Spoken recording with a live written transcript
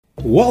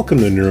Welcome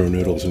to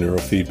NeuroNoodles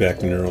Neurofeedback,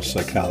 the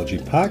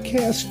Neuropsychology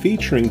podcast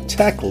featuring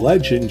tech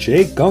legend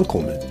Jay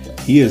Gunkelman.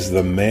 He is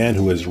the man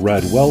who has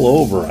read well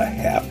over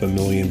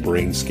 500,000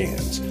 brain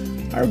scans.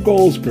 Our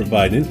goal is to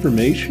provide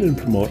information and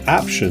promote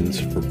options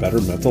for better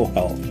mental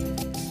health.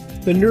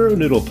 The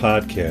NeuroNoodle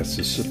podcast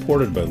is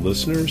supported by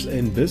listeners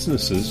and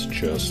businesses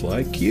just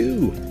like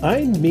you.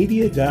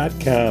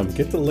 Mindmedia.com.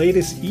 Get the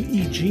latest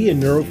EEG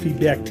and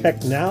neurofeedback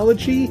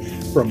technology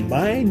from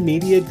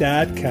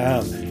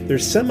mindmedia.com. Their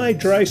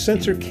semi-dry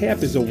sensor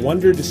cap is a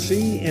wonder to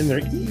see, and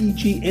their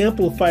EEG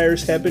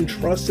amplifiers have been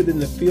trusted in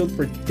the field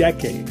for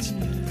decades.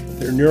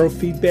 Their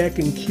neurofeedback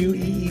and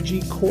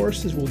QEEG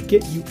courses will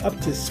get you up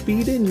to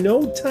speed in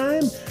no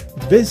time.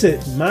 Visit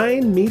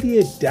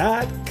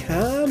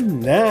mindmedia.com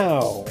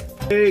now.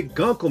 Hey,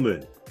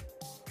 Gunkelman.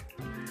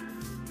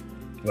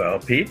 Well,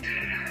 Pete,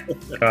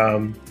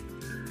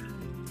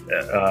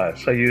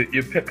 so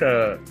you pick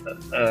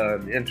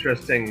an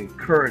interesting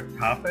current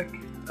topic.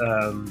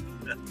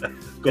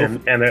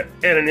 And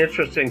an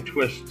interesting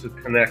twist to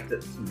connect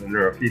it to the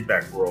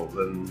neurofeedback world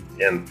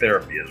and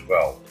therapy as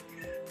well.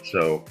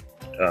 So,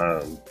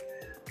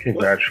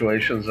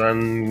 congratulations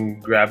on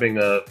grabbing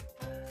a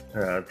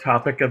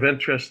topic of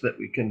interest that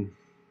we can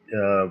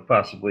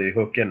possibly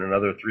hook in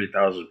another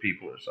 3,000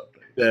 people or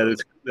something. That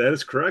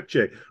is correct,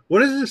 Jay.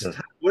 What is this?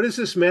 What is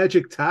this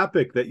magic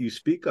topic that you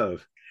speak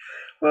of?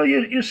 Well,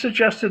 you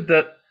suggested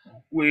that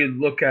we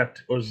look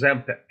at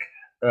Ozempic,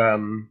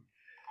 and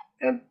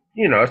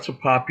it's a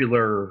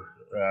popular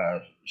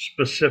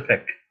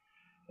specific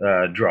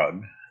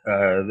drug.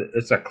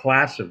 It's a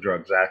class of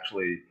drugs,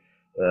 actually,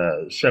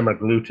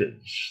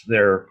 semaglutides.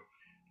 They're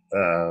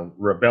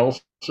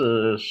Rybelsus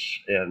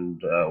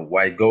and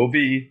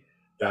Wegovy.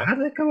 How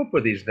do they come up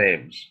with these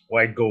names?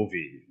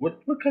 Wegovy.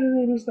 What kind of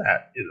name is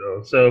that?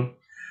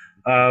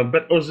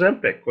 But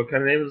Ozempic, what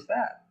kind of name is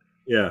that?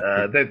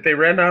 Yeah. They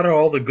ran out of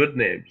all the good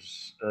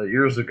names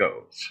years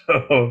ago,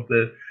 so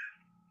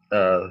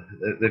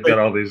they've got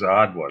all these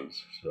odd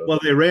ones. So. Well,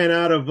 they ran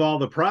out of all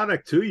the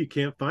product too. You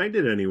can't find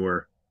it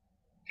anywhere.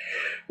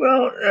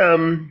 Well,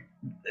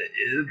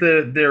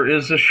 there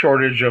is a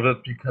shortage of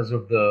it because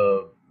of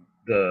the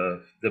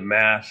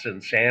mass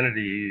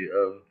insanity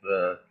of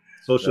the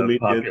social media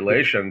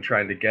population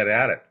trying to get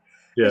at it.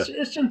 Yeah.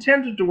 It's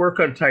intended to work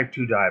on type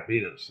 2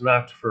 diabetes,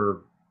 not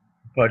for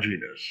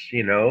pudginess,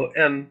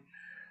 and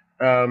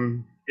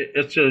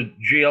it's a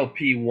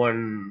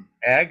GLP-1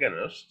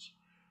 agonist.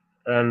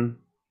 And,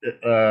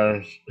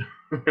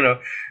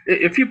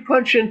 if you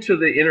punch into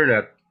the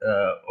internet,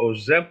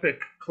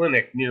 Ozempic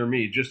clinic near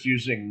me, just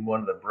using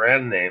one of the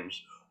brand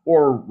names,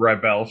 or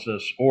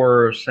Rybelsus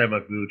or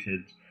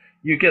semaglutide,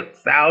 you get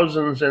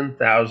thousands and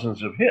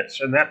thousands of hits.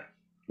 And that,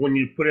 when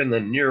you put in the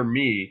near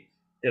me,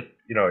 it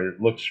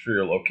looks for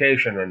your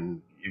location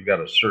and you've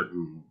got a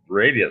certain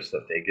radius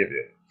that they give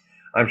you.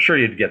 I'm sure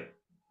you'd get,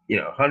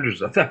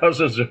 hundreds of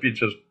thousands if you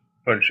just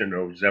punch into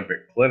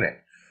Ozempic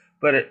clinic.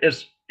 But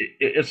it's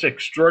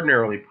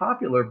extraordinarily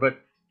popular. But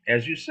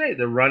as you say,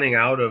 they're running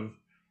out of,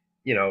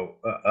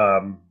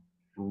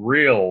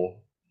 real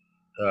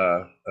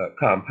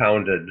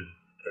compounded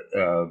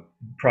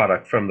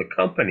product from the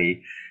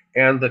company,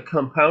 and the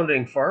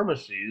compounding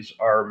pharmacies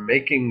are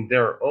making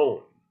their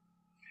own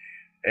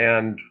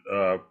and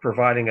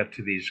providing it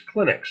to these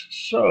clinics.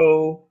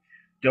 So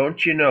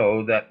don't you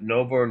know that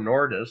Novo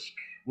Nordisk,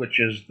 which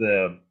is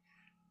the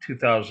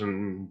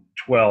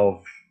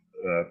 2012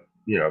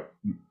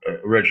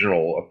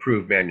 original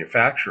approved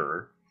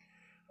manufacturer,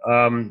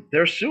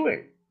 they're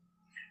suing.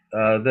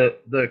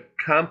 The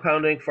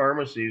compounding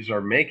pharmacies are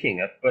making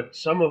it, but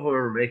some of them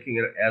are making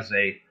it as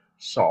a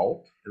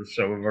salt and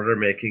some of them are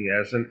making it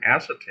as an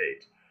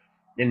acetate.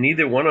 And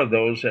neither one of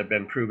those have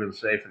been proven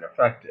safe and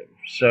effective.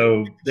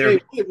 So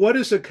what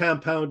is a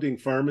compounding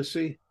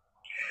pharmacy?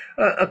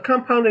 A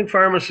compounding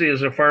pharmacy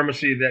is a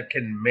pharmacy that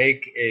can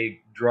make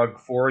a drug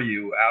for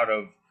you out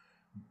of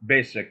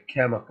basic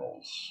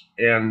chemicals.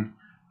 And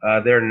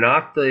they're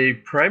not the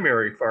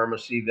primary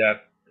pharmacy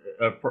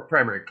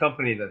primary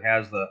company that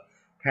has the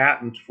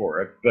patent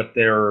for it, but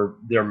they're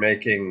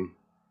making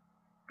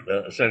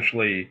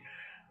essentially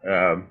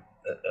I'm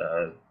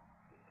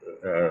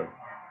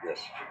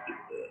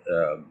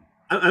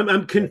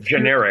confused.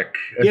 Generic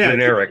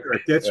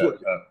That's what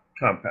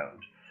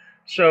compound.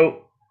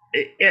 So,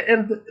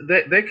 and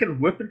they can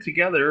whip it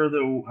together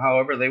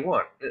however they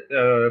want.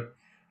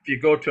 If you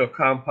go to a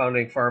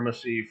compounding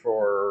pharmacy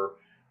for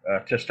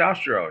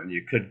testosterone,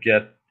 you could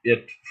get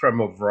it from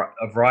a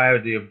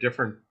variety of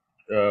different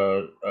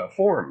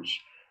forms,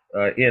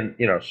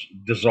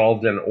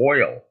 dissolved in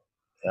oil.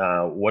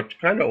 What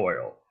kind of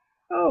oil?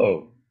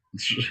 Oh,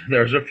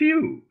 there's a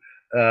few.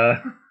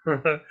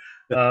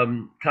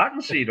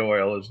 Cottonseed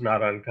oil is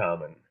not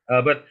uncommon,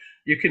 but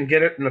you can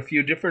get it in a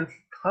few different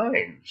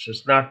kinds.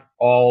 It's not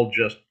all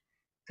just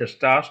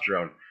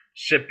testosterone.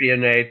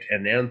 Cypionate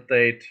and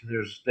enthate.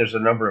 There's a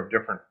number of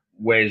different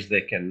ways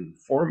they can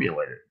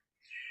formulate it.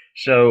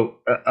 So,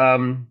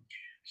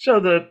 so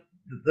the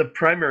the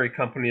primary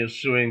company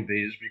is suing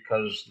these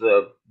because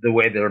the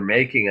way they're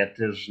making it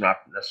has not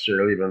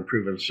necessarily been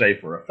proven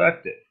safe or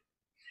effective.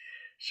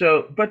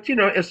 So, but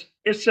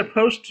it's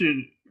supposed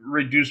to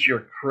reduce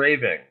your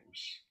cravings,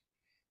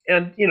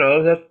 and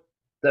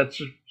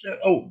that's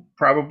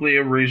probably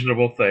a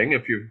reasonable thing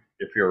if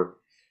you're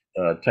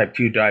type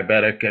 2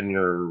 diabetic and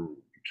you're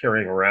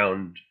carrying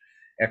around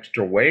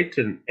extra weight,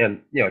 and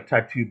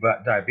type 2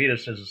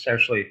 diabetes is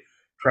essentially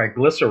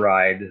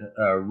triglyceride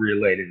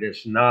related.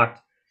 It's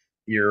not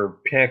your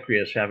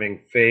pancreas having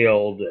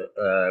failed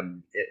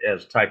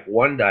as type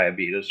 1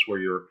 diabetes where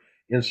you're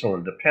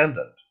insulin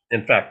dependent.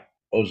 In fact,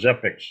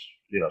 Ozempic,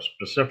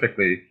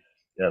 specifically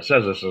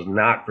says this is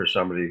not for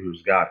somebody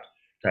who's got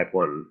type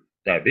 1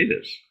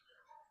 diabetes.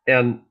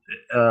 And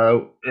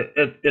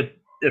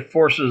it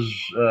forces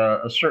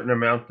a certain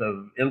amount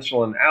of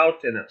insulin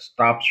out, and it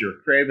stops your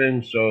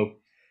craving, so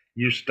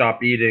you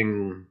stop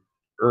eating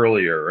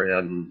earlier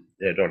and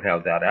you don't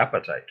have that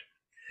appetite.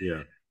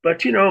 Yeah. But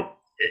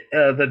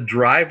the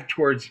drive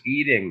towards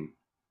eating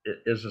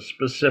is a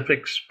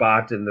specific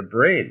spot in the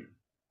brain.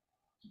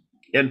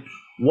 And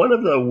one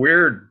of the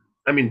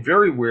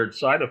very weird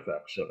side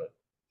effects of it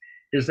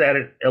is that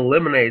it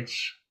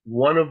eliminates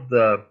one of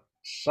the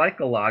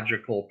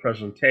psychological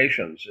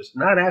presentations. It's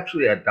not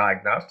actually a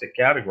diagnostic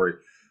category,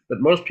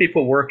 but most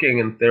people working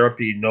in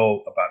therapy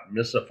know about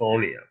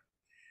misophonia.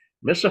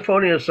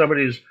 Misophonia is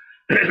somebody's,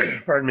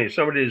 pardon me,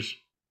 somebody's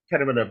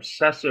kind of an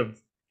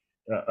obsessive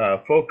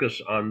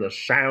focus on the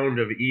sound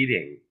of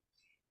eating,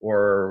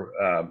 or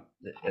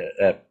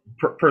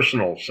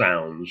personal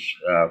sounds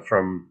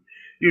from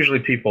usually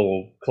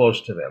people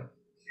close to them.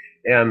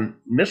 And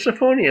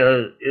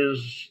misophonia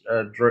is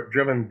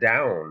driven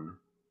down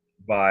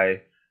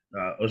by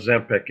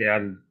Ozempic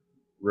and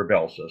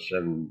Rybelsus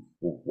and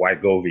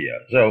Wegovy.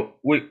 So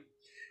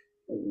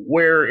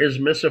where is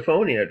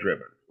misophonia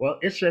driven? Well,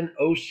 it's an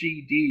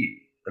OCD,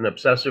 an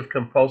obsessive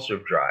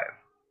compulsive drive.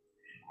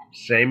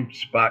 Same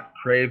spot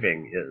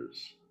craving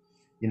is.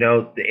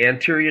 The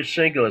anterior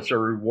cingulate's a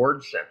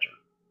reward center.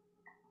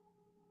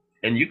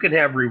 And you can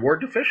have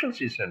reward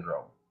deficiency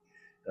syndrome,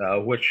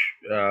 which,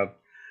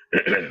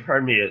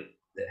 pardon me, it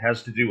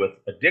has to do with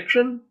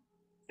addiction,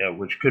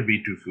 which could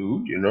be to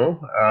food, Yep.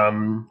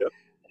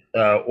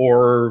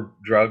 or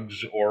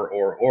drugs,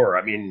 or.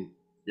 I mean,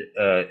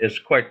 it's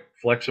quite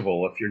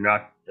flexible if you're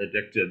not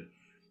addicted.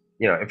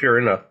 If you're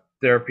in a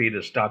therapy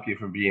to stop you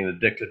from being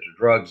addicted to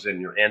drugs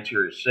and your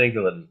anterior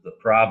cingulate is the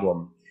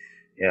problem,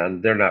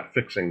 and they're not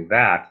fixing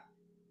that,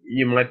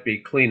 you might be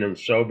clean and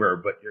sober,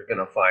 but you're going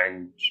to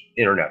find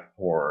internet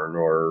porn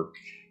or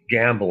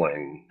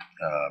gambling,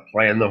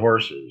 playing the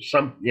horses,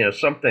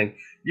 something.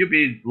 You'll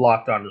be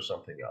locked onto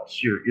something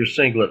else. Your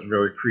singlet's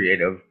very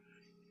creative.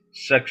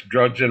 Sex,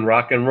 drugs, and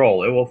rock and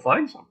roll. It will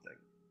find something.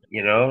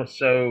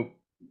 So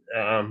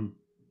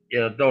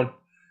don't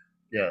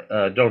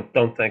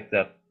don't think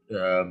that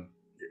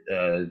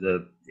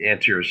the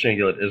anterior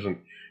cingulate isn't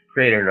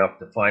creative enough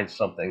to find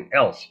something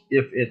else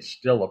if it's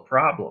still a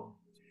problem.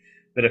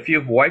 But if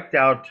you've wiped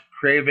out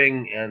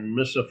craving and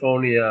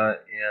misophonia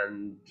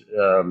and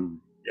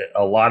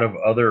a lot of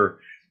other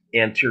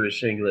anterior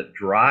cingulate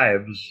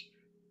drives,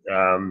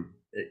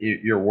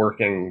 you're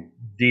working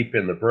deep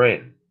in the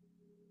brain.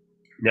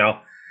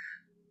 Now,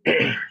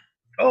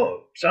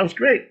 oh, sounds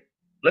great.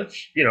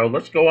 Let's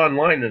go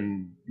online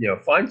and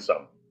find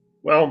some.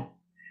 Well,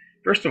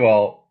 first of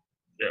all,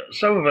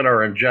 some of it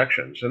are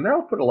injections, and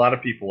that'll put a lot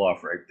of people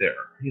off right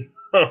there.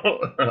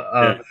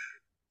 Yeah.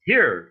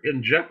 Here,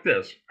 inject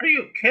this. Are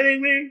you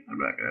kidding me? I'm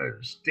not going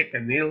to stick a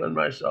needle in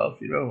myself.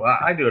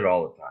 I do it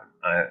all the time.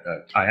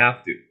 I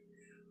have to.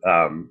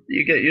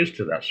 You get used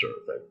to that sort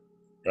of thing.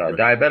 Right.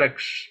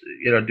 Diabetics,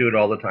 do it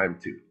all the time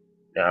too.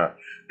 Uh,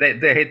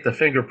 they hate the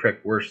finger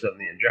prick worse than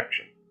the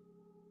injection.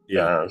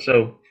 Yeah.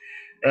 So,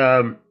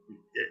 but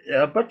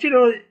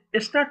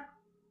it's not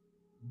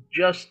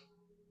just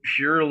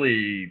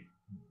purely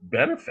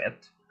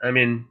benefit. I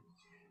mean,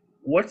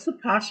 what's the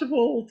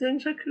possible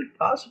things that could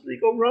possibly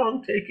go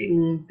wrong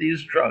taking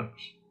these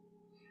drugs?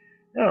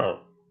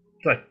 No,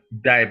 it's like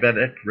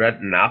diabetic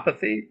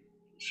retinopathy.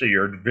 So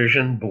your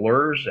vision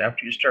blurs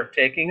after you start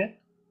taking it.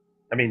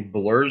 I mean,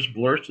 blurs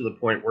to the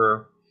point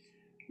where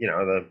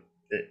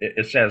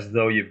it's as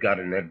though you've got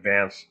an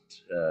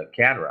advanced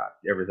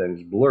cataract.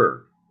 Everything's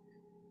blurred.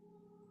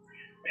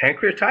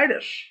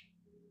 Pancreatitis.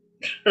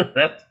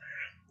 that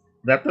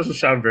that doesn't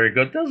sound very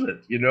good, does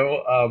it?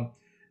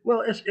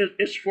 Well,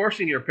 it's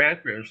forcing your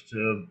pancreas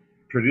to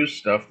produce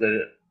stuff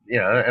that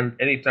and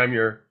anytime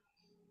you're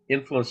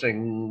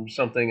influencing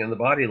something in the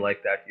body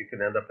like that, you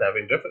can end up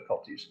having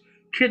difficulties.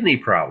 Kidney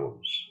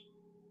problems,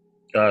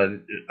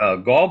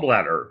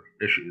 gallbladder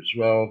issues.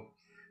 Well,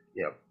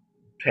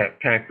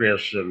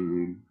 pancreas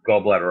and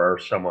gallbladder are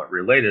somewhat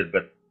related,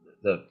 but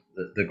the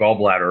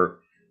gallbladder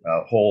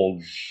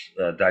holds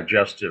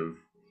digestive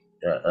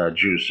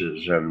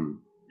juices and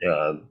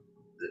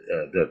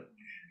that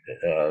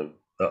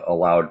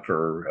allowed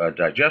for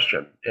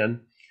digestion, and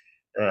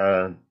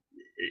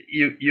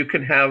you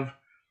can have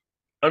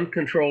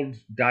uncontrolled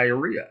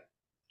diarrhea.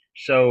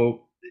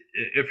 So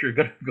if you're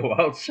going to go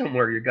out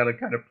somewhere, you got to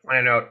kind of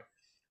plan out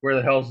where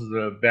the hell's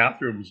the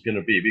bathroom is going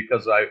to be,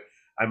 because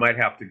I might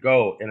have to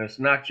go, and it's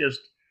not just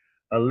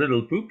a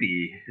little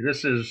poopy.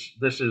 This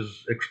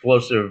is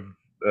explosive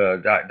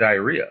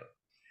diarrhea,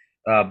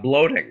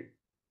 bloating,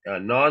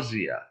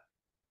 nausea,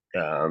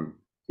 um,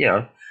 you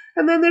know,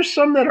 and then there's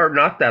some that are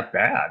not that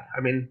bad.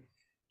 I mean,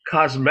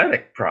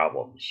 cosmetic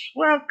problems.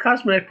 Well,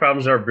 cosmetic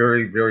problems are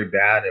very, very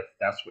bad if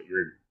that's what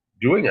you're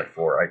doing it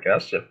for, I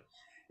guess.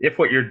 If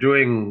what you're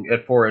doing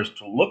it for is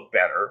to look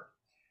better,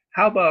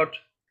 how about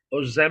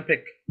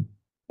Ozempic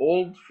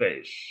old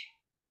face?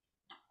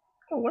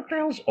 Oh, what the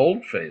hell's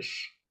old face?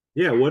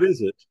 Yeah, what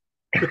is it?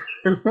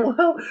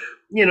 Well,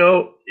 you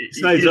know,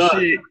 Besides us.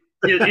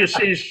 you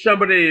see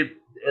somebody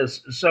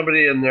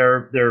in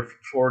their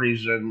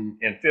 40s and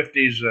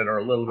 50s that are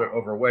a little bit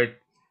overweight.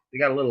 They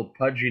got a little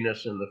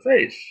pudginess in the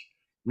face,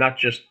 not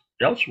just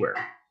elsewhere.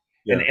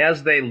 And Yeah.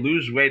 as they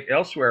lose weight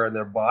elsewhere and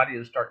their body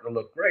is starting to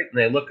look great, and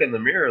they look in the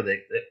mirror,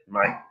 they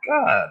my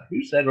God,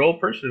 who's that old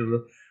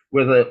person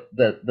with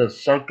the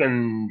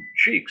sunken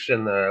cheeks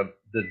and the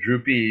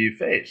droopy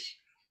face?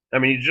 I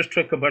mean, you just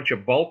took a bunch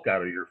of bulk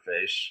out of your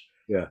face,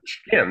 Yeah.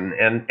 skin,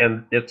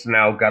 and it's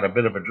now got a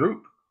bit of a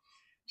droop.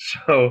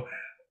 So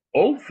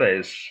old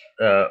face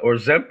or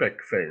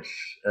Zempic face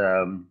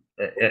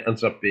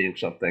ends up being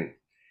something.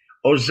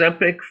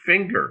 Ozempic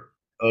finger,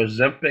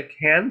 Ozempic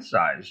hand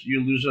size.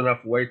 You lose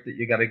enough weight that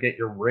you got to get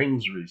your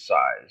rings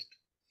resized.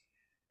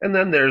 And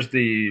then there's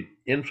the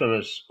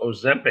infamous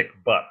Ozempic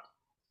butt.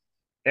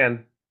 And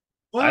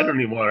I What? don't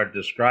even want to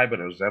describe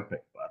an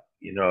Ozempic butt.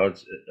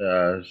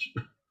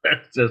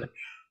 It's just,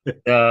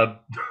 uh,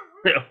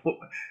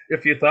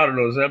 if you thought an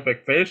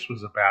Ozempic face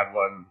was a bad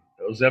one,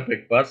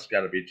 Ozempic butt's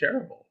got to be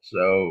terrible.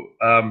 So,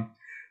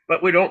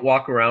 but we don't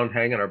walk around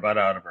hanging our butt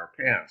out of our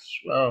pants.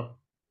 Well,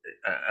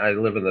 I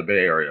live in the Bay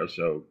Area,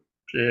 so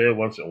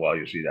once in a while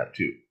you see that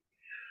too.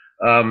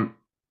 Um,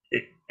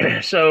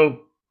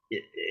 so,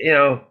 you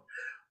know,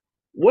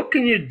 what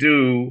can you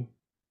do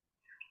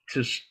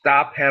to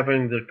stop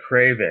having the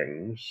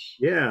cravings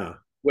Yeah.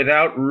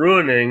 without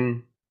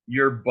ruining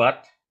your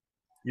butt,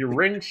 your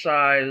ring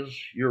size,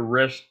 your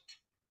wrist,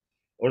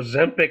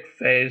 Ozempic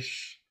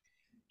face,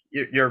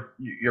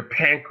 your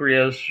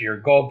pancreas,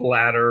 your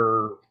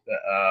gallbladder,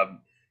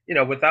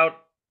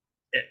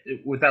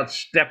 without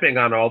stepping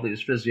on all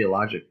these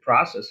physiologic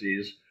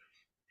processes?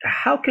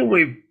 How can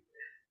we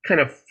kind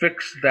of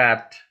fix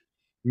that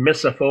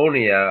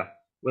misophonia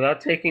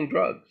without taking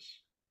drugs?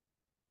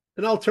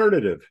 An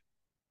alternative.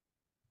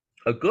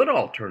 A good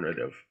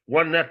alternative,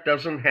 one that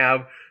doesn't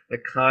have the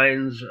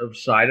kinds of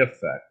side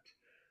effect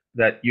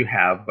that you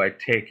have by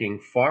taking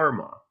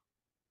pharma.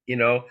 You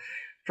know,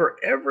 for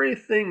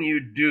everything you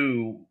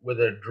do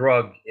with a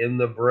drug in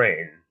the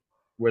brain,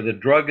 where the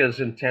drug is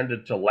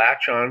intended to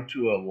latch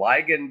onto a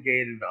ligand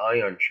gated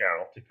ion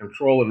channel to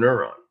control a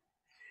neuron,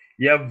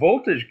 you have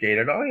voltage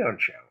gated ion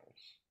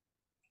channels.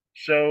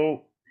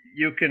 So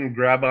you can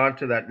grab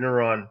onto that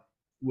neuron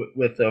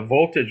with a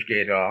voltage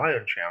gated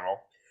ion channel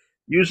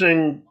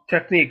using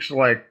techniques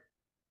like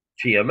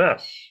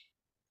TMS,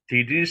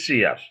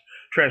 TDCS,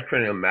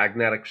 transcranial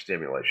magnetic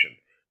stimulation,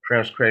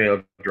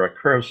 transcranial direct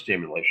current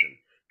stimulation,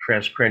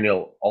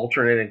 transcranial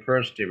alternating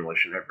current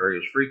stimulation at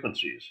various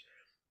frequencies,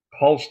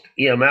 pulsed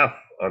EMF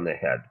on the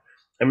head.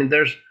 I mean,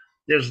 there's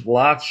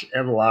lots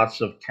and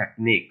lots of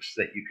techniques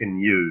that you can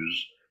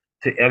use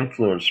to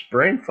influence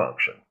brain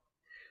function.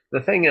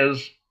 The thing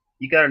is,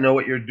 you got to know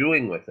what you're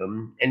doing with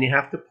them, and you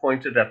have to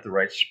point it at the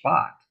right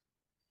spot.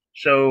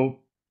 So,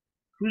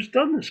 who's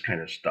done this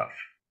kind of stuff?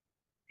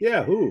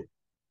 Yeah, who?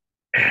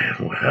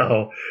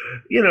 Well,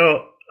 you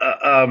know,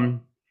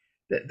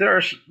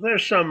 there's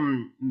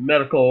some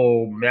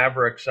medical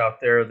mavericks out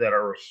there that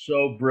are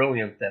so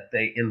brilliant that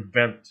they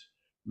invent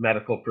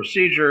medical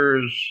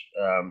procedures.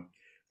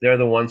 They're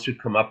the ones who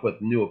come up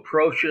with new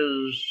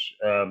approaches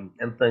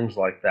and things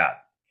like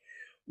that.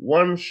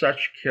 One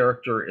such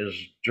character is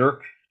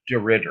Dirk de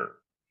Ridder,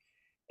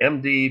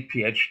 MD,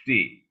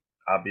 PhD,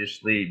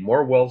 obviously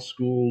more well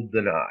schooled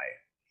than I.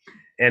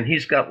 And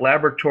he's got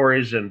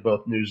laboratories in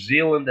both New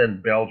Zealand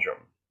and Belgium.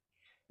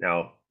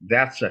 Now,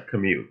 that's a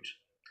commute.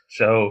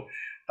 So,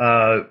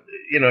 uh,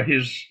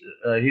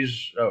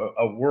 he's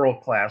a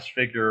world class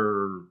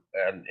figure,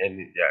 and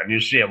you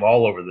see him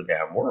all over the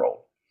damn world,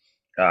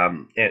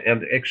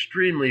 and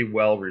extremely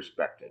well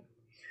respected.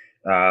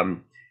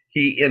 Um,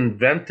 he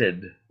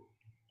invented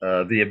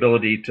the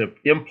ability to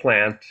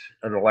implant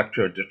an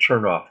electrode to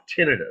turn off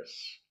tinnitus,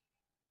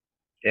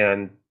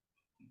 and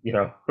you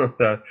know,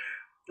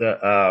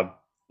 the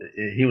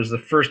he was the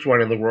first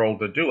one in the world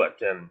to do it.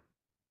 And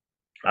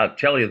I'll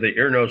tell you, the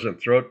ear, nose, and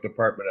throat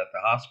department at the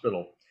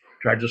hospital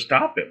tried to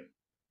stop him.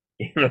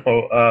 You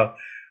know, oh,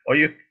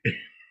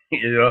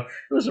 it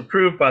was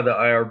approved by the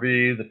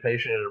IRB. The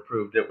patient had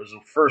approved it. It was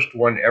the first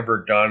one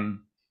ever done,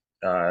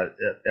 and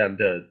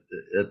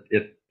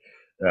it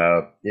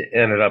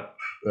ended up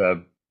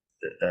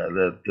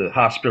the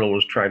hospital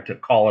was trying to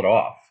call it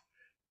off.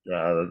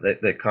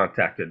 They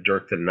contacted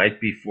Dirk the night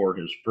before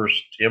his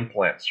first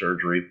implant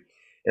surgery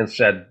and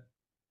said,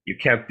 You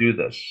can't do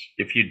this.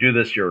 If you do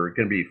this, you're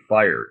going to be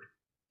fired.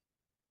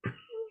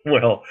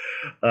 Well,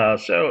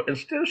 so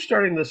instead of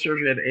starting the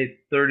surgery at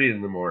 8:30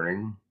 in the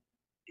morning,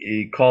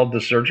 he called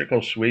the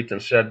surgical suite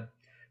and said,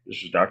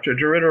 "This is Dr.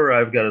 DeRitter.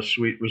 I've got a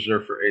suite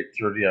reserved for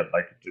 8:30. I'd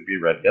like it to be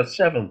ready at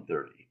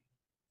 7:30."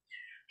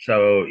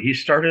 So he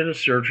started a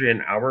surgery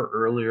an hour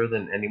earlier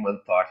than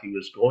anyone thought he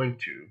was going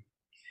to.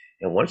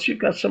 And once you've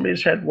got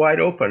somebody's head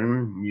wide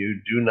open, you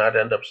do not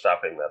end up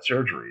stopping that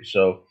surgery.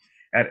 So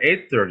at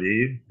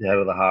 8:30, the head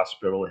of the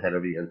hospital, the head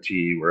of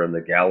ENT, were in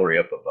the gallery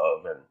up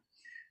above, and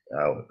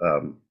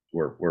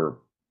were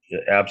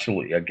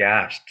absolutely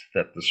aghast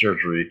that the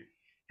surgery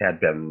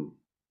had been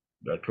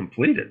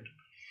completed.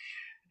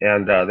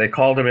 And they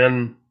called him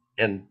in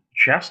and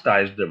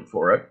chastised him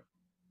for it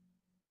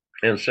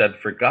and said,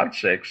 "For God's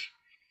sakes,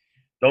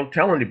 don't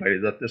tell anybody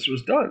that this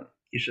was done."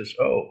 He says,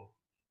 "Oh,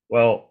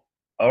 well,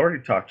 I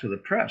already talked to the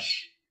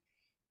press."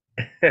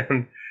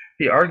 And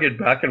he argued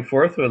back and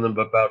forth with them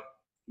about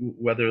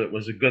whether it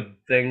was a good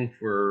thing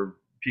for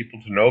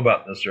people to know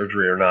about the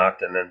surgery or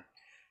not. And then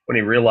when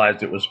he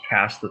realized it was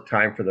past the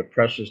time for the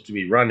presses to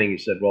be running, he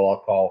said, "Well, I'll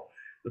call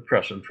the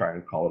press and try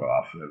and call it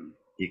off." And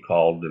he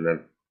called and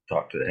then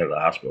talked to the head of the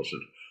hospital and said,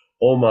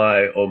 oh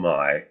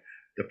my,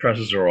 the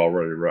presses are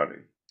already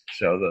running."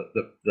 So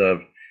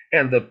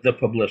the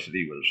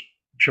publicity was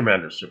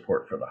tremendous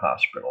support for the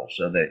hospital.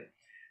 So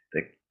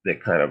they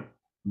kind of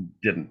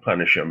didn't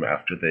punish him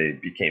after they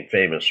became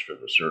famous for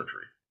the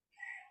surgery.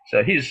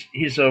 So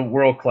he's a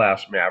world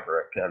class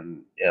maverick,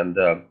 and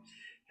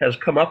has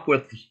come up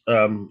with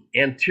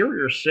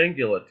anterior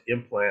cingulate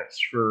implants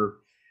for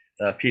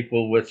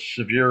people with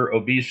severe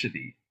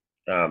obesity,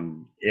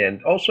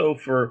 and also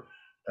for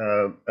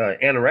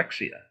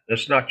anorexia.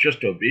 It's not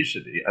just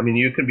obesity. I mean,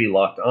 you can be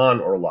locked on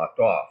or locked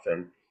off,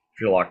 and if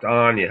you're locked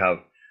on, you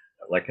have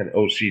like an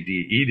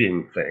OCD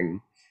eating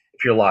thing.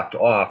 If you're locked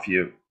off,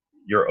 your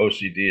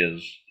OCD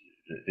is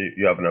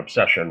you have an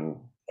obsession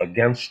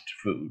against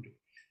food,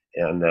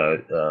 and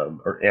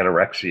or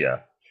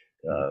anorexia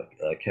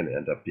can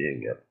end up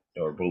being it,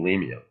 or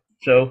bulimia.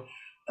 So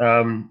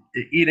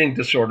eating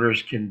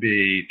disorders can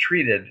be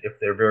treated if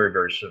they're very,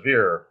 very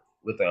severe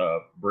with a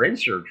brain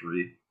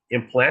surgery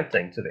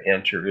implanting to the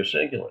anterior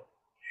cingulate,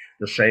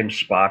 the same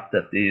spot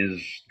that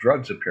these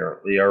drugs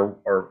apparently are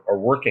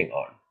working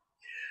on.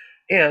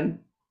 And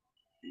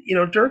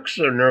Dirk's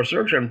a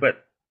neurosurgeon,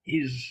 but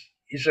he's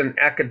an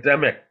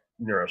academic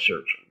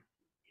neurosurgeon.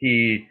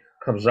 He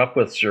comes up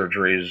with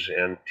surgeries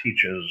and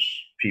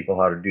teaches people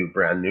how to do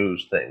brand new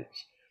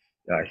things.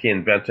 He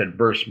invented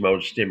burst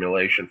mode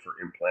stimulation for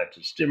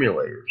implanted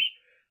stimulators,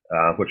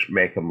 which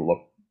make them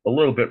look a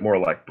little bit more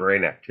like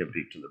brain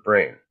activity to the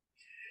brain.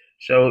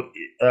 So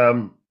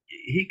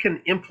he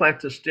can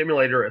implant a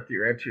stimulator at the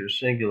anterior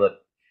cingulate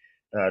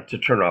to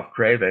turn off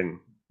craving,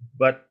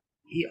 but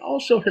he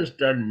also has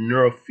done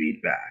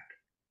neurofeedback.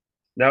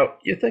 Now,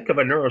 you think of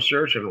a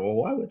neurosurgeon, well,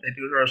 why would they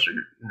do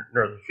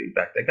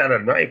neurofeedback? They got a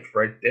knife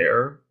right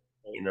there,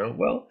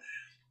 Well,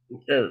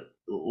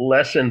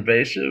 less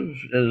invasive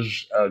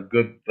is a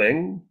good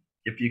thing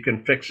if you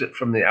can fix it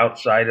from the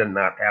outside and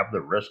not have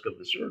the risk of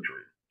the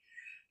surgery.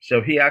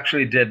 So he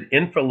actually did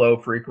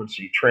infra-low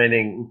frequency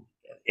training,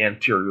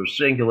 anterior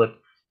cingulate,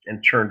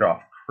 and turned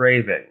off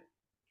craving.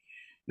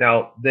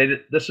 Now,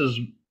 this is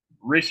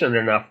recent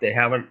enough. They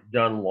haven't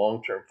done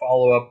long-term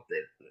follow-up.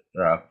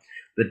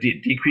 The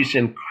decrease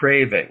in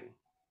craving.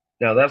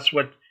 Now, that's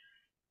what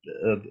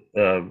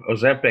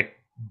Ozempic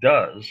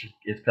does.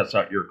 It cuts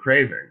out your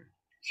craving,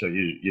 so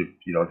you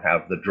don't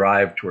have the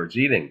drive towards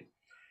eating.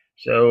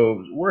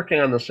 So working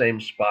on the same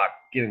spot,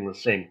 getting the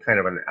same kind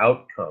of an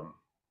outcome,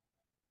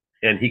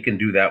 and he can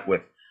do that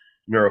with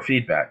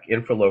neurofeedback,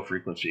 infra-low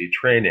frequency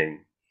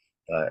training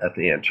at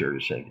the anterior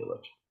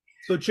cingulate.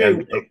 So,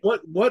 Jay,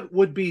 what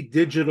would be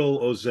digital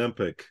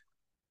Ozempic?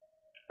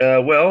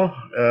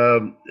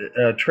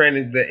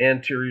 Training the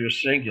anterior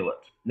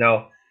cingulate.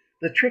 Now,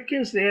 the trick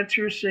is the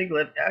anterior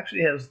cingulate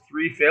actually has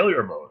 3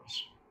 failure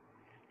modes.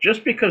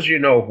 Just because you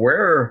know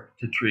where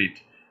to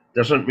treat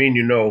doesn't mean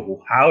you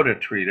know how to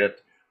treat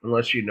it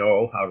unless you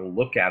know how to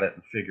look at it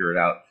and figure it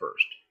out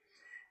first.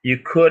 You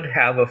could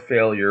have a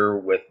failure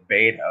with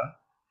beta,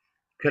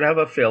 could have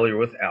a failure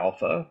with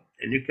alpha,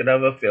 and you could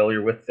have a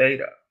failure with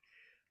theta.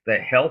 The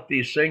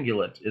healthy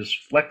cingulate is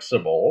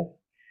flexible.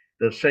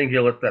 The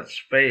cingulate that's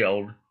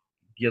failed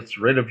gets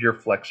rid of your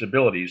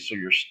flexibility, so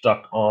you're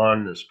stuck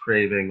on this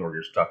craving, or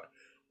you're stuck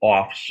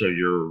off, so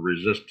you're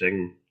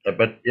resisting.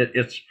 But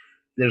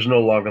there's no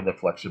longer the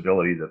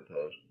flexibility that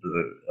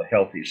the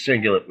healthy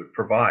cingulate would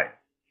provide.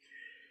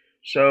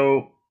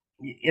 So,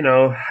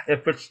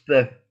 if it's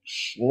the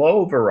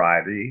slow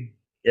variety,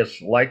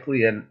 it's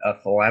likely a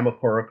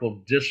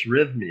thalamicortical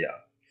dysrhythmia,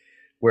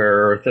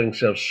 where things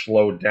have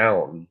slowed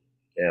down,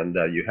 and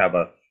you have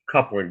a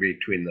coupling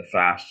between the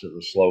fast and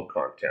the slow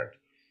content.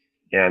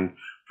 And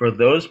for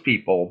those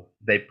people,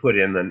 they put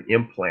in an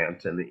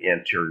implant in the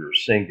anterior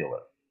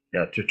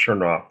cingulate to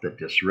turn off the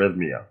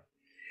dysrhythmia.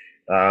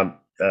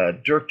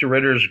 Dirk de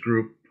Ritter's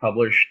group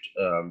published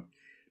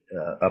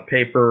a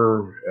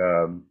paper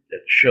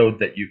that showed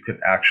that you could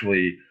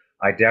actually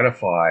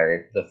identify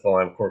the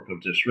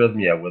thalamocortical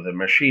dysrhythmia with a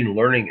machine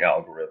learning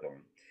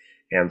algorithm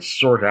and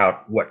sort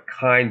out what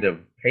kind of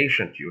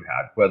patient you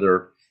had,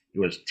 whether it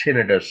was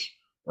tinnitus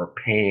or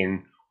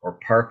pain or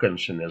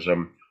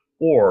Parkinsonism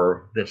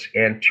or this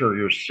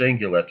anterior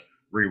cingulate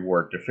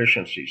reward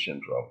deficiency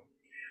syndrome.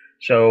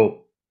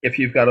 So if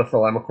you've got a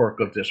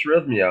thalamocortical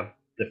dysrhythmia,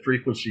 the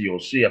frequency you'll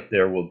see up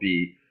there will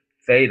be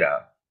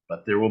theta,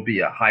 but there will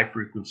be a high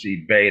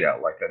frequency beta,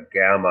 like a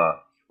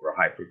gamma or a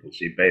high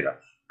frequency beta,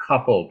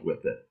 coupled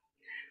with it.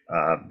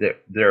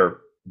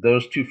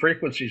 Those two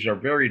frequencies are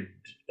very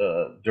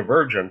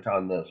divergent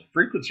on the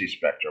frequency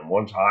spectrum.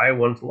 One's high,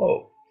 one's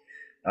low.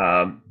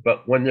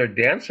 But when they're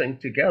dancing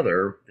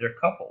together, they're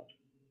coupled.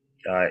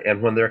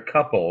 And when they're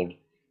coupled,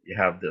 you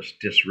have this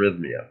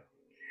dysrhythmia.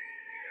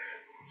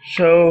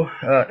 So,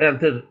 and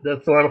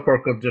the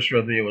thalamocortical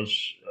dysrhythmia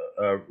was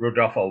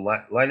Rodolfo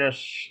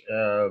Linus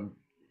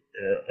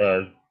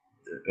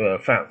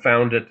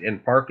found it in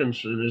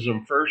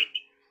Parkinsonism first.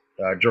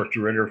 George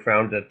Ritter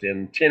found it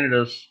in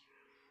tinnitus.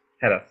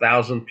 Had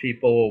 1,000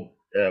 people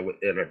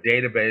in a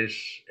database,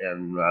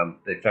 and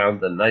they found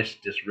the nice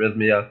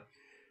dysrhythmia,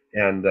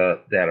 and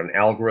they had an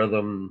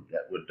algorithm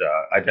that would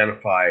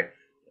identify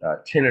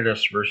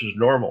tinnitus versus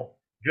normal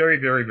very,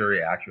 very,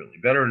 very accurately,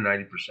 better than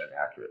 90%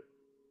 accurate.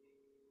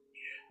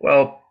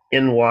 Well,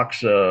 in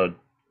walks a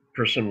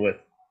person with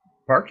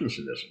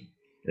Parkinsonism.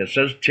 It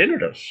says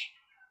tinnitus,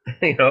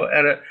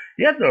 and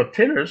he had no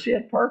tinnitus, he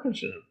had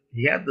Parkinsonism.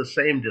 He had the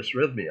same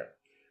dysrhythmia.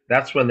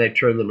 That's when they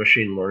turn the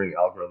machine learning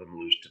algorithm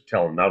loose to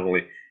tell him not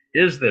only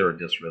is there a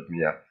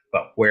dysrhythmia,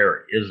 but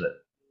where is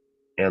it?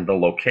 And the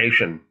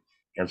location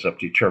ends up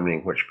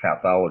determining which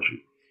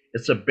pathology.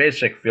 It's a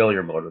basic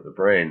failure mode of the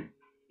brain,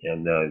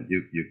 and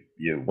you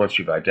once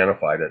you've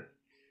identified it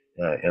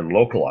and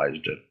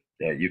localized it,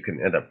 you can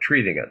end up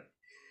treating it.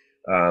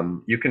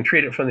 You can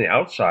treat it from the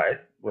outside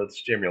with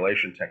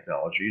stimulation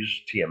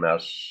technologies,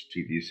 TMS,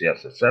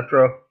 TDCS,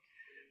 etc.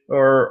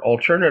 Or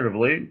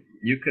alternatively,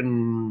 you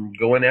can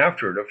go in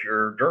after it if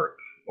you're Dirk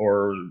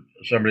or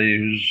somebody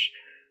who's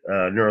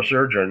a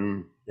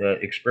neurosurgeon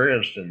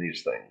experienced in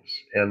these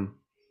things. And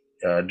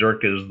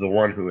Dirk is the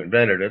one who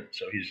invented it,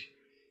 so he's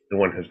the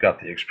one who's got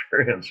the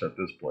experience at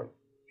this point.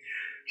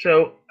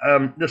 So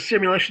the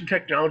simulation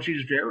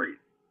technologies vary.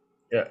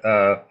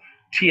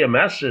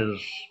 TMS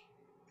is,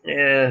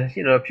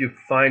 if you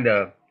find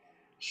a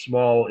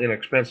small,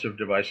 inexpensive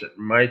device, it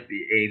might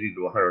be $80,000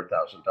 to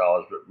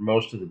 $100,000, but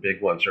most of the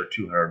big ones are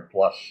 $200,000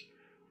 plus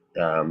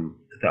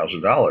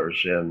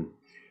 $1,000, and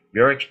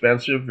very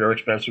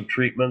expensive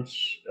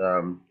treatments.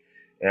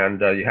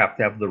 And you have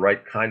to have the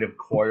right kind of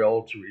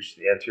coil to reach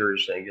the anterior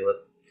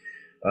cingulate.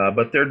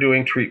 But they're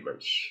doing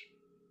treatments.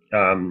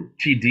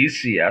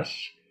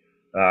 TDCS,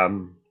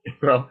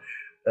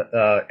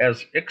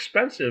 as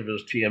expensive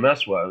as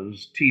TMS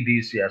was,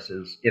 TDCS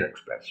is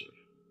inexpensive.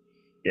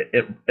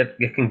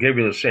 It can give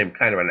you the same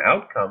kind of an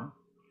outcome,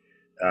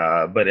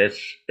 but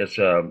it's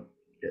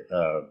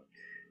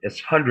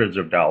hundreds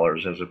of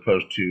dollars as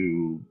opposed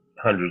to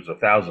hundreds of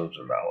thousands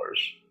of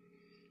dollars.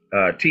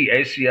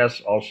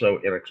 TACS also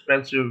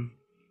inexpensive.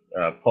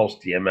 Pulse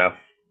TMF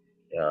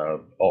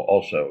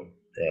also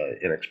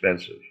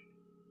inexpensive.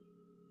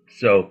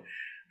 So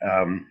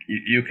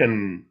you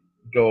can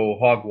go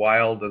hog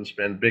wild and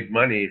spend big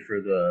money for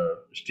the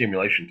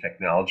stimulation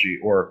technology,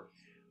 or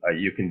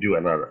you can do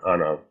it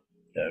on a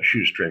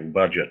shoestring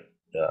budget.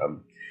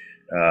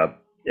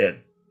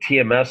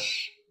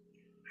 TMS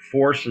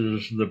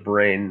forces the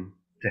brain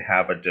to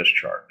have a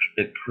discharge.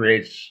 It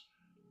creates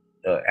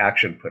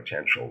action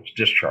potentials,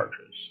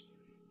 discharges.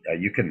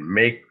 You can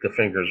make the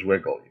fingers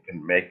wiggle. You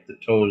can make the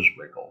toes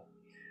wiggle.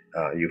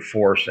 You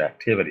force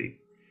activity.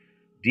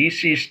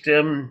 DC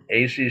stim,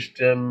 AC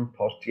stim,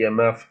 pulse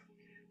TMF,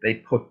 they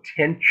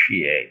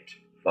potentiate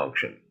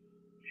function.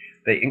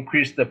 They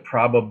increase the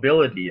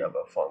probability of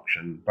a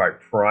function by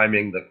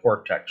priming the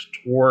cortex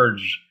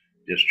towards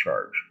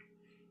discharge,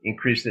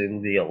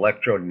 increasing the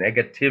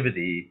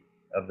electronegativity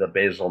of the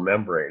basal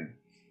membrane,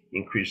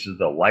 increases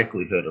the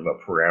likelihood of a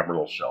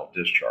pyramidal cell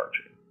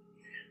discharging.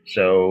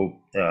 So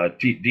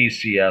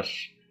TDCS,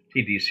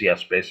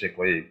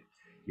 basically,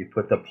 you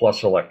put the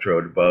plus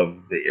electrode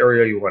above the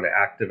area you want to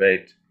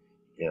activate,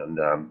 and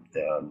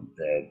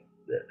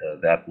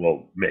that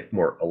will make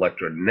more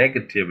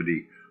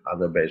electronegativity on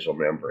the basal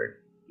membrane.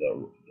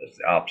 That's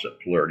the opposite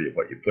polarity of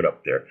what you put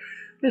up there.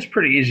 It's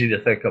pretty easy to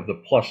think of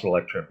the plus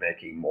electrode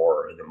making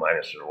more and the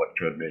minus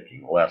electrode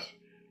making less.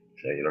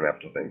 So you don't have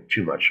to think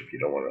too much if you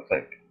don't want to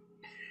think.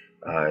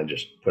 And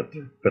just put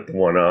the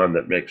one on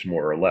that makes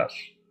more or less.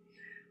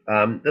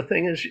 The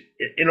thing is,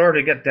 in order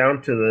to get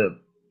down to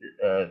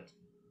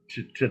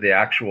the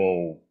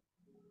actual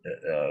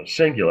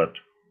cingulate,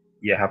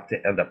 you have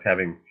to end up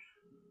having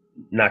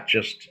not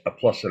just a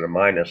plus and a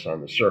minus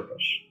on the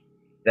surface.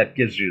 That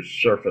gives you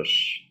surface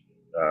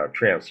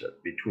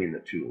transit between the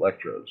two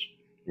electrodes.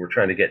 We're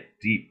trying to get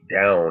deep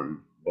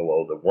down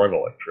below the one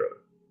electrode.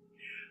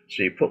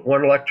 So you put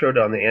one electrode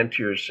on the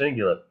anterior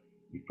cingulate,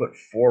 You put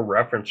 4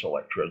 reference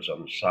electrodes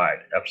on the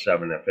side,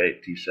 F7,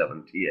 F8,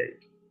 T7,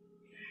 T8.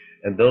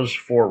 And those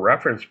 4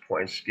 reference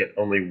points get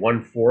only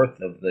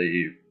 1/4 of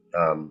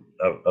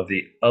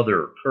the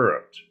other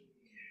current.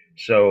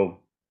 So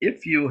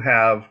if you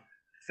have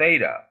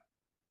theta,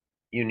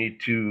 you need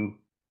to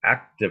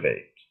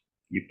activate.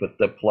 You put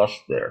the plus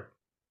there.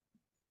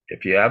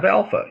 If you have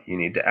alpha, you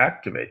need to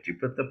activate. You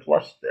put the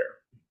plus there.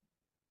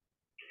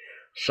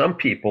 Some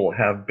people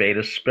have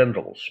beta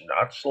spindles,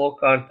 not slow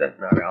content,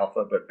 not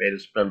alpha, but beta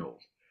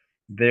spindles.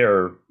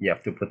 There, you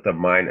have to put the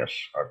minus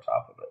on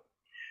top of it.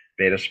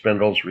 Beta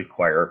spindles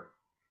require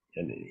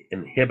an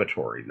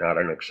inhibitory, not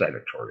an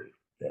excitatory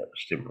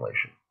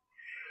stimulation.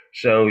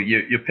 So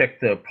you pick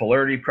the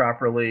polarity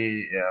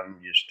properly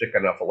and you stick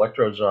enough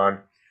electrodes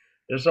on.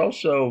 There's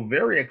also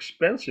very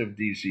expensive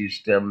DC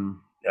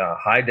stim,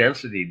 high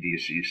density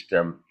DC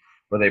stim,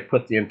 where they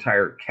put the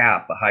entire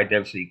cap, a high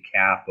density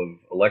cap of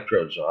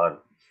electrodes on,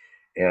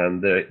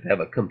 and they have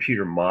a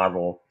computer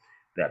model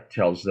that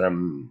tells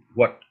them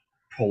what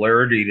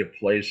polarity to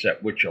place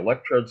at which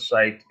electrode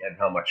site and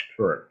how much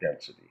current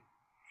density.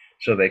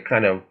 So they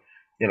kind of,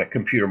 in a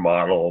computer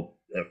model,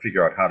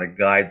 figure out how to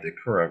guide the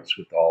currents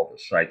with all the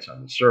sites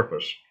on the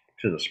surface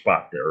to the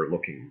spot they're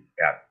looking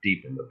at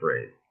deep in the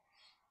brain.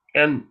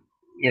 And,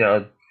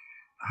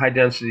 high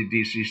density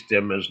DC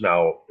stim is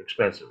now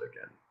expensive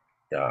again.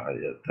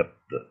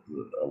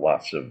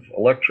 Lots of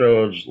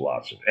electrodes,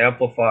 lots of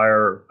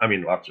amplifier,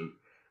 lots of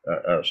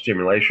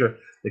stimulation.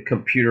 The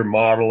computer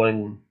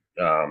modeling,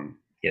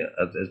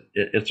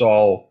 it's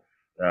all,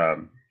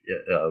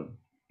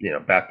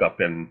 back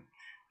up in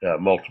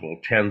multiple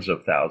tens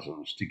of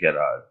thousands to get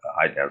a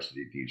high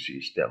density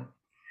DC stim.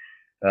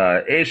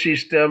 AC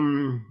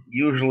stim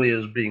usually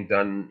is being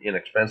done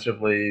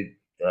inexpensively,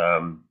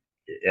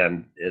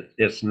 and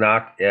it's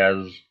not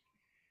as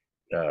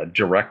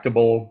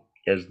directable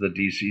as the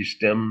DC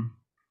stim.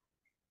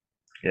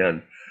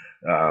 And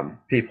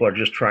people are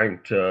just trying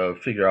to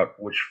figure out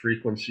which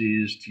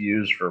frequencies to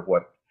use for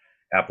what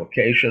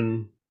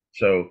application.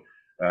 So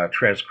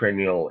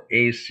transcranial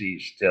AC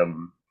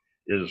stim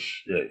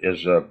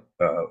is a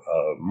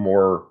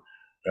more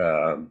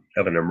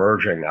of an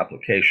emerging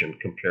application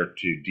compared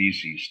to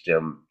DC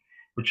stim,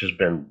 which has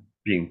been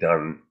being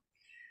done.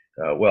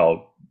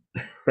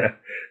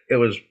 It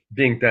was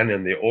being done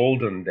in the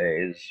olden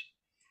days.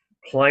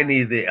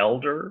 Pliny the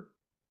Elder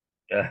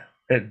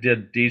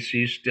did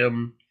DC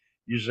stim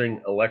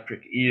using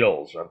electric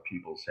eels on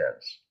people's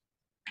heads.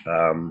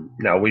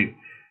 Now we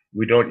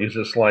don't use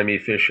a slimy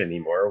fish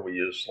anymore. We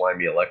use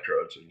slimy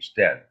electrodes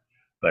instead.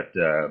 But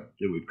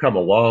we've come a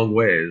long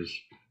ways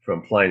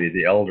from Pliny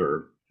the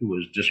Elder, who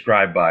was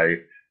described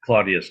by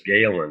Claudius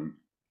Galen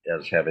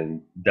as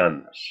having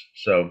done this.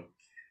 So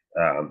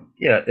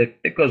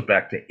it goes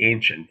back to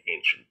ancient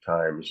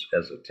times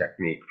as a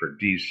technique for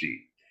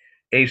DC.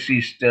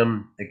 AC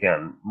stim,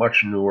 again,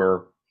 much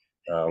newer,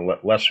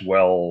 less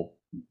well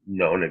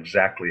known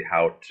exactly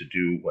how to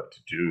do, what to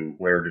do,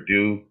 where to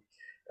do.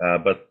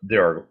 But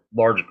there are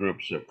large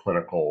groups of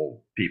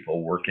clinical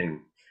people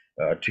working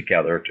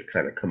together to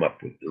kind of come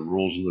up with the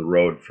rules of the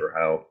road for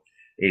how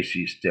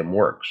AC stim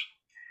works.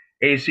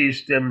 AC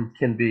stim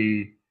can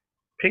be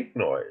pink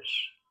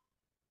noise,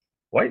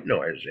 white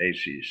noise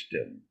AC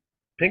stim,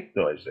 pink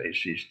noise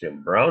AC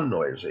stim, brown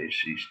noise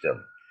AC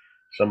stim,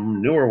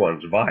 some newer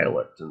ones,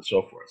 violet, and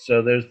so forth.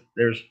 So there's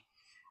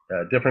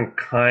different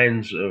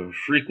kinds of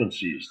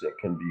frequencies that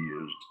can be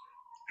used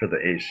for the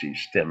AC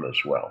stim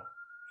as well.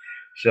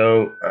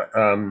 So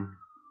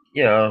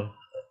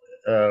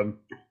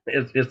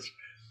it's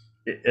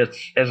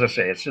as I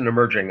say, it's an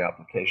emerging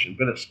application,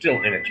 but it's still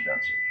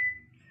inexpensive.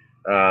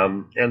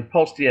 And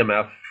pulse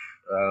EMF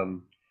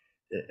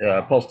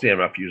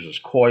uses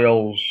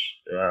coils,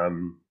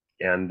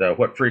 and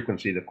what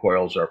frequency the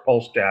coils are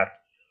pulsed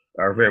at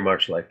are very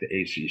much like the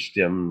AC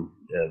stim.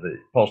 The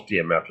pulse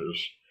EMF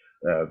is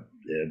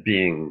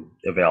being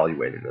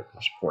evaluated at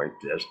this point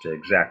as to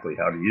exactly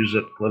how to use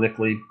it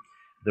clinically.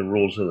 The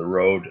rules of the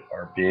road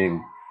are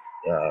being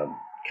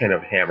kind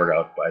of hammered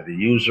out by the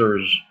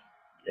users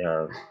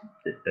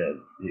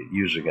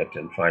using it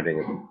and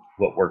finding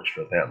what works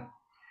for them.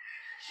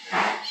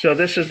 So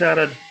this is not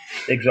an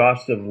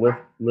exhaustive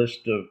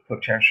list of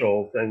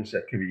potential things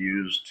that can be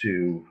used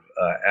to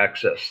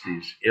access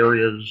these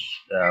areas,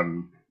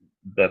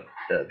 but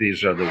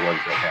these are the ones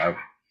that have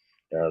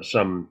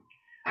some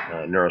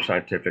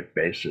neuroscientific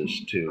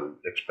basis to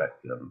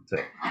expect them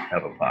to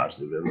have a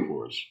positive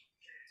influence.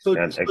 You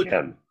have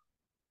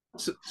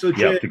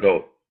to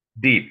go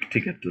deep to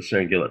get the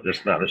cingulate.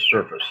 It's not a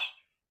surface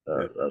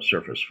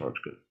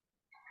function.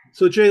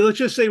 So Jay, let's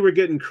just say we're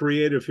getting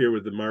creative here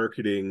with the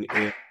marketing,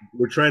 and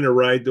we're trying to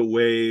ride the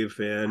wave,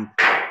 and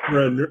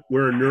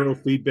we're a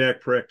neurofeedback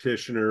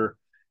practitioner,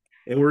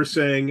 and we're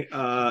saying,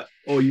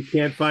 you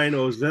can't find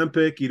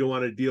Ozempic, you don't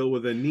want to deal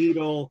with a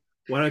needle.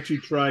 Why don't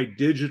you try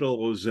digital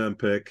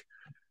Ozempic?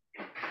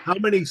 How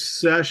many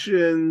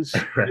sessions?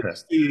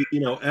 What's the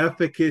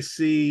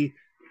efficacy?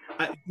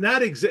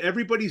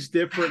 everybody's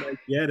different. I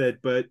get it,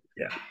 but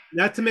Yeah.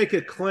 not to make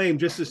a claim,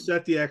 just to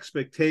set the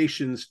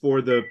expectations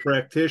for the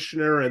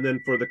practitioner and then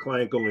for the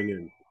client going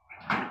in.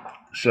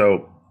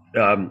 So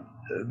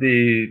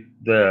the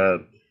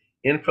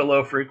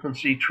infralow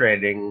frequency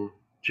training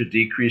to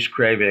decrease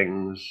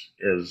cravings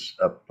is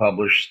a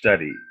published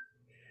study,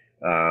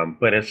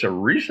 but it's a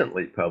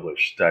recently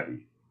published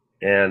study,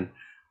 and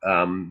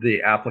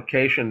the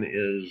application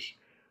is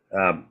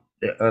um,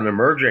 an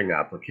emerging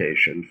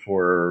application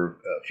for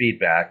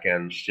feedback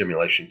and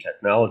stimulation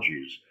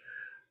technologies,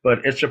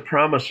 but it's a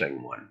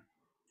promising one.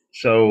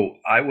 So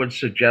I would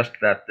suggest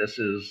that this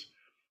is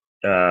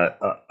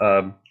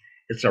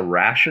it's a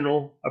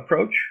rational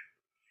approach.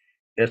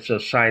 It's a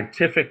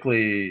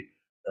scientifically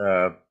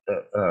uh,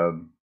 uh,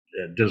 um,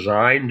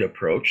 designed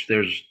approach.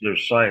 There's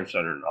science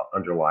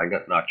underlying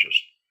it, not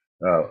just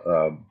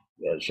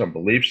some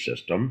belief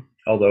system.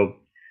 Although,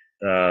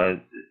 uh,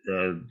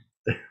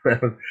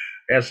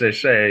 as they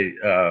say,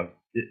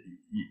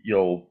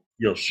 you'll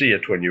see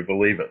it when you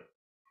believe it.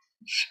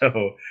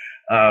 So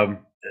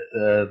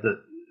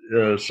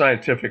the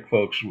scientific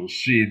folks will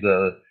see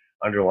the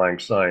underlying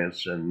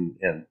science, and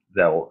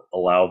they'll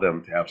allow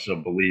them to have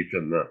some belief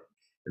in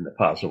the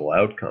possible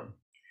outcome.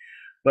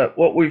 But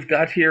what we've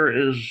got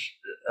here is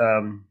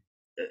um,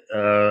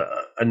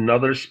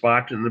 another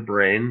spot in the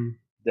brain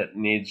that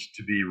needs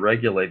to be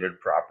regulated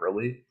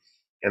properly,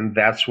 and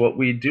that's what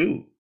we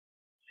do.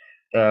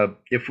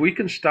 If we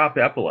can stop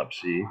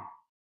epilepsy,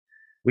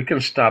 we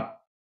can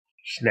stop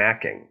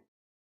snacking.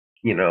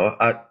 You know,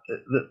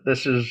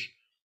 this is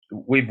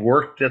we've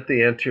worked at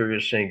the anterior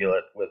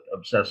cingulate with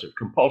obsessive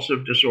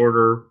compulsive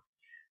disorder,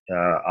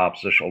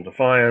 oppositional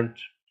defiant,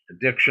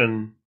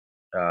 addiction.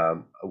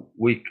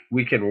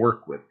 We can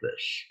work with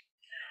this.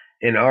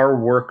 In our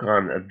work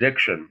on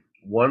addiction,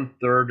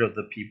 1/3 of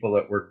the people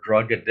that were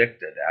drug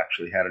addicted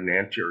actually had an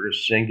anterior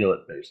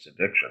cingulate based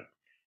addiction,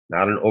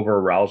 not an over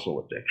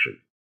arousal addiction.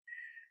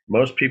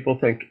 Most people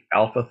think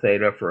alpha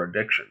theta for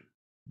addiction.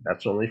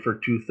 That's only for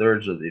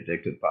 2/3 of the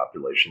addicted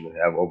population that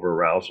have over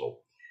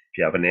arousal. If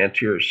you have an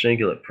anterior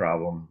cingulate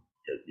problem,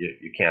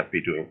 you can't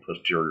be doing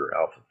posterior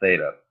alpha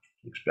theta,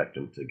 expect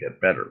them to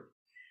get better.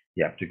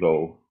 You have to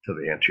go to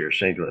the anterior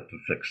cingulate to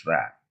fix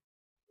that.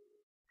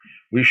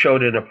 We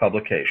showed in a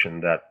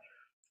publication that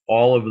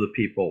all of the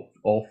people,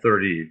 all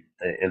 30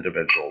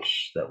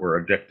 individuals that were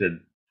addicted,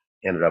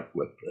 ended up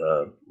with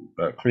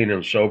clean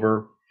and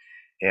sober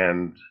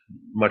and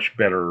much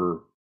better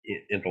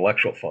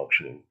intellectual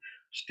functioning.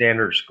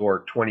 Standard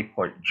score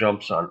 20-point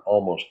jumps on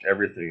almost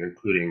everything,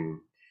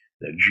 including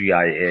the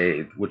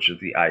GIA, which is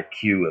the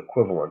IQ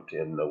equivalent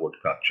in the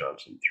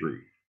Woodcock-Johnson 3.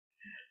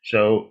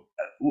 So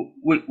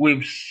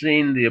we've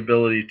seen the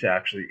ability to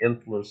actually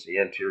influence the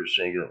anterior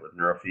cingulate with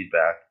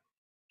neurofeedback.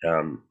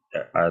 Um,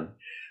 uh,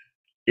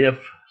 if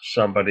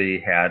somebody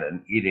had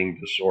an eating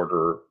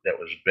disorder that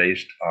was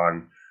based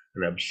on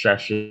an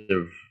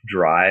obsessive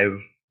drive,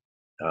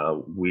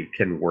 we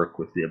can work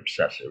with the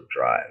obsessive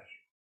drive.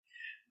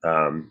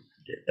 Um,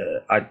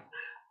 I,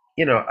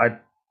 you know,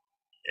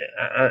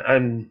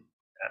 I'm,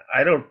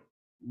 I don't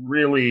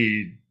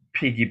really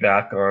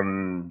piggyback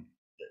on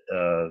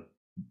uh,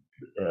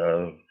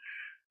 uh,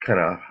 kind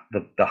of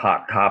the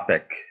hot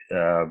topic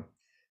uh,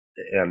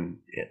 and,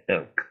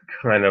 and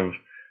kind of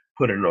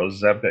put an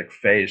Ozempic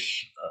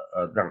face,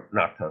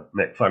 not to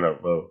make fun of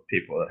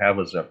people that have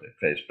Ozempic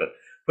face, but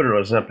put an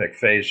Ozempic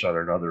face on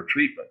another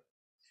treatment.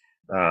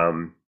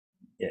 Um,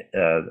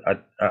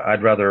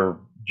 I'd rather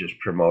just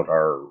promote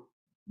our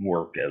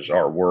work as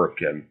our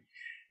work, and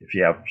if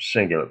you have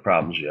cingulate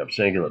problems, you have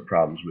cingulate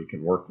problems. We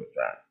can work with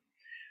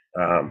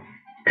that.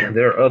 And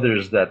there are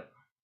others that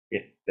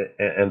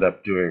end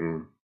up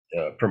doing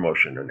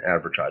promotion and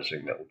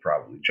advertising that will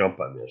probably jump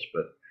on this,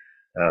 but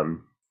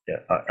yeah,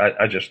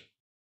 I just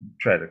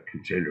try to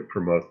continue to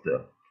promote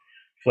the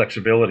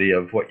flexibility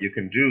of what you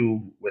can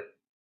do with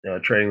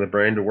training the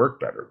brain to work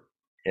better,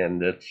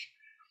 and it's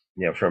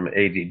from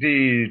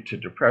ADD to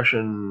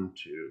depression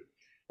to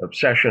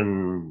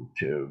obsession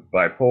to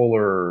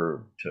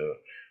bipolar to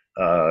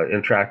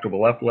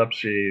intractable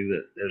epilepsy.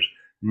 That there's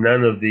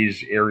none of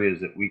these areas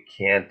that we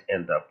can't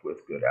end up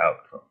with good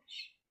outcomes.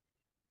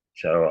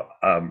 So,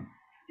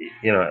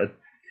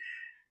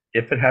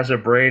 if it has a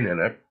brain in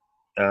it,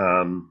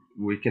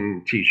 we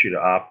can teach you to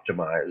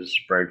optimize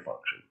brain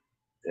function.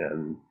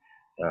 And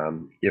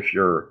if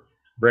your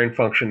brain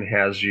function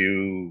has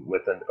you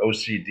with an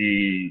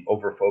OCD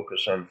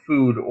overfocus on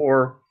food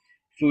or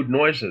food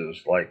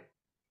noises, like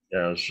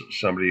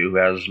somebody who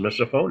has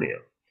misophonia,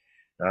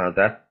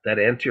 that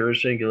anterior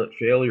cingulate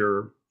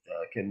failure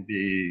can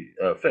be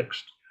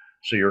fixed.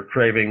 So your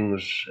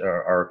cravings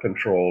are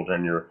controlled,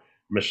 and your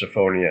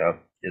misophonia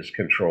is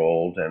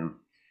controlled, and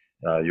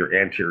your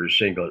anterior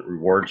cingulate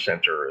reward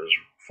center is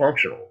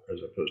functional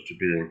as opposed to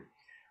being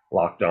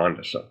locked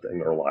onto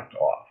something or locked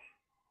off.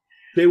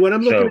 Okay, what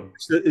I'm looking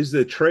So at is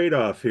the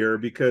trade-off here,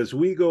 because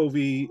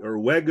Wegovy or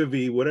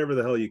Wegovy, whatever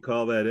the hell you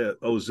call that,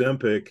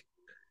 Ozempic,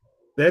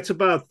 that's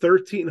about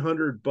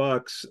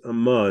 $1,300 a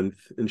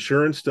month.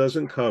 Insurance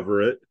doesn't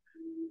cover it,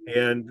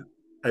 and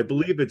I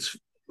believe it's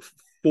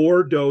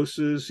 4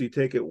 doses. You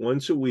take it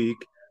once a week,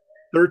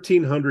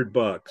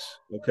 $1,300.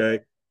 Okay.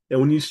 And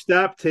when you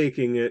stop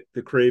taking it,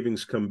 the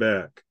cravings come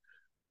back.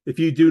 If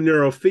you do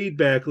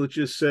neurofeedback, let's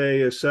just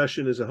say a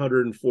session is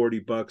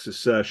 $140 a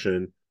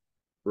session,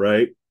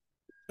 right?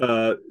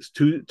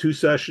 Two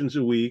sessions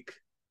a week,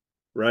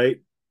 right?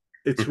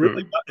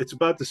 It's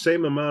about the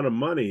same amount of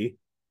money,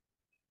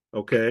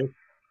 okay?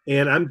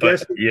 And I'm But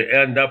guessing you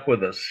end up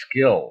with a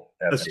skill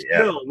a at the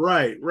end. skill,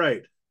 right,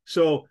 right.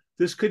 So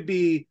this could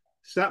be,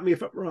 stop me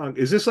if I'm wrong.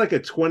 Is this like a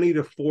 20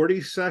 to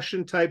 40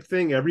 session type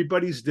thing?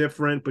 Everybody's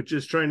different, but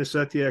just trying to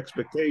set the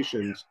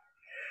expectations.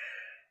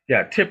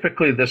 Yeah,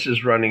 typically this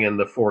is running in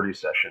the 40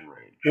 session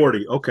range.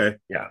 40, okay,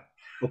 Yeah.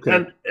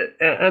 okay.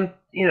 And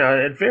you know,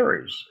 it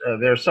varies.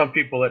 There are some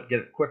people that get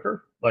it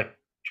quicker, like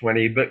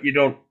 20, but you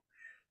don't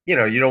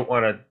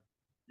want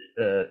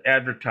to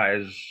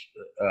advertise,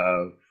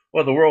 uh,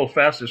 well, the world's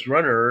fastest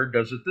runner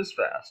does it this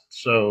fast,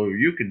 so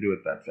you can do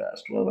it that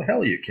fast. Well, the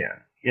hell you can,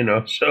 you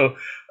know. So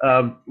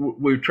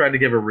we try to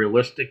give a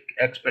realistic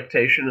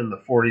expectation, and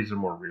the 40 is a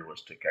more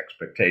realistic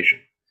expectation.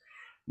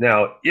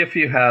 Now, if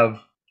you have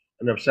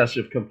an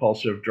obsessive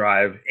compulsive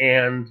drive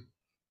and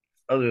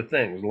other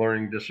things,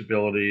 learning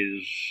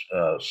disabilities,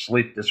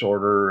 sleep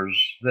disorders,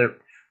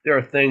 there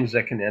are things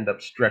that can end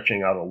up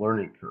stretching out a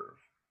learning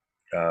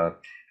curve.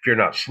 If you're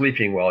not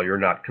sleeping well, you're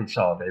not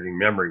consolidating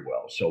memory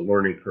well, so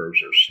learning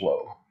curves are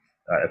slow.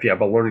 If you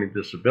have a learning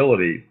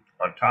disability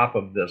on top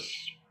of this,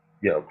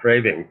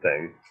 craving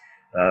thing,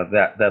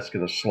 that's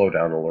going to slow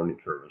down the learning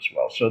curve as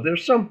well. So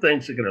there's some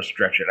things that are going to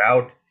stretch it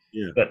out,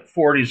 Yeah. but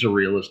 40s are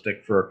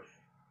realistic for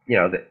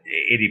the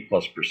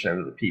 80+%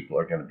 of the people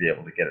are going to be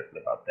able to get it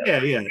in about that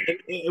Yeah, yeah. range.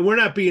 And we're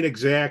not being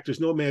exact. There's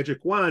no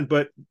magic wand,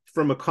 but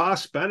from a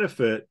cost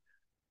benefit,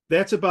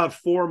 that's about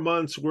 4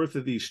 months worth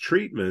of these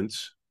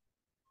treatments.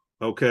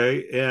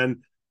 Okay.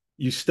 And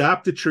you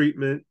stop the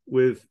treatment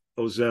with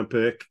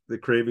Ozempic, the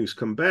cravings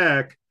come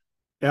back.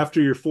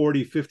 After your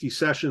 40, 50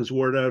 sessions,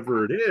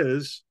 whatever it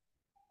is,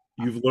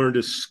 you've learned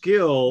a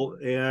skill,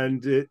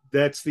 and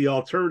that's the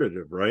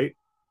alternative, right?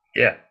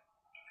 Yeah.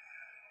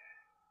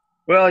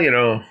 Well,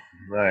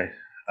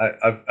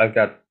 I've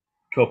got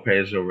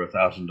copays over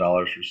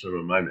 $1,000 for some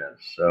of my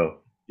meds, so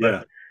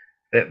Yeah.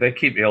 but they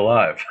keep me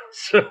alive.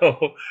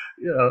 So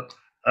you know,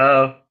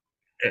 uh,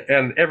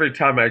 and every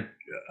time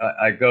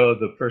I go,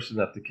 the person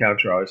at the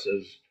counter always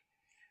says,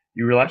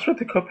 "You realize what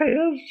the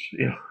copay is?"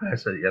 I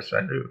said, "Yes,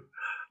 I do."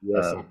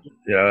 Yes.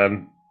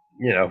 And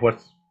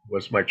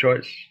what's my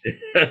choice?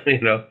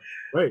 you know,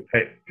 Right.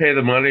 pay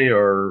the money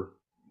or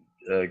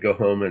go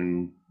home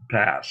and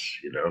pass.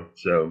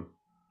 So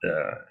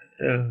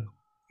yeah,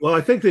 Well,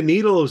 I think the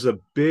needle is a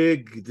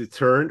big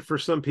deterrent for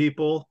some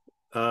people.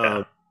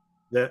 yeah.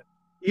 That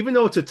even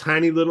though it's a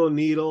tiny little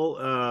needle,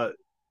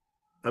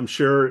 I'm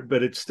sure,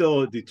 but it's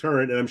still a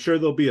deterrent, and I'm sure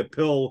there'll be a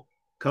pill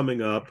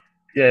coming up.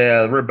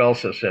 Yeah,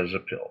 Rybelsus has a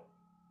pill.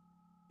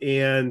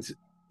 And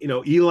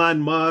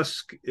Elon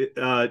Musk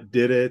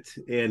did it,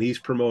 and he's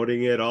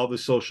promoting it. All the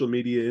social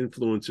media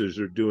influencers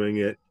are doing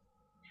it.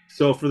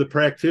 So for the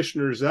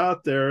practitioners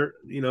out there,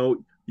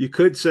 you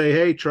could say,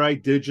 "Hey, try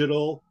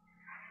digital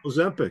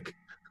Ozempic."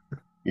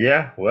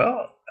 Yeah,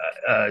 well,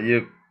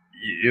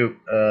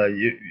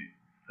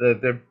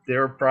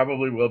 there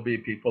probably will be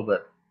people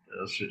that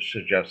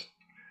suggest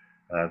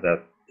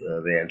that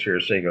the anterior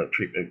cingulate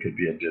treatment could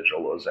be a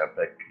digital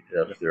Ozempic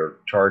if they're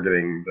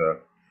targeting the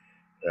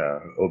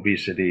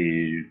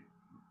obesity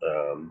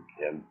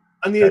and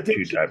On the type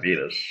 2 addiction.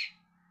 diabetes.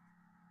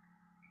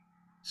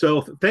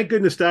 So thank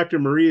goodness Dr.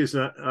 Marie is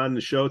not on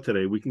the show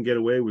today. We can get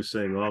away with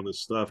saying all this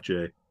stuff,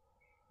 Jay.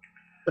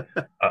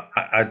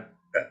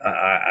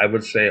 I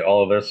would say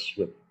all of this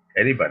with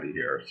anybody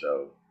here.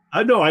 So,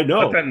 I know, I but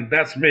know. then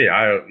that's me.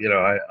 I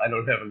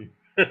don't have any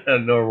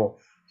normal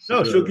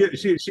No,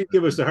 she'd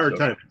give us a hard social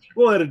time. concern.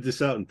 We'll edit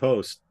this out in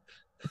post.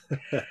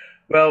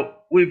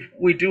 Well,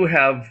 we do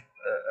have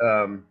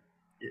um,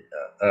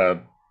 uh,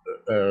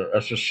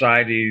 a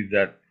society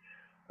that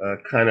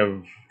kind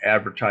of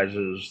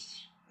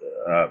advertises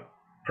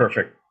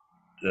perfect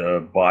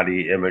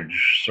body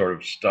image sort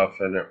of stuff,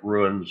 and it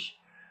ruins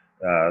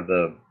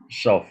the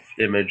self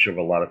image of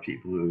a lot of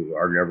people who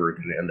are never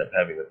going to end up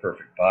having the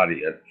perfect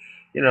body. And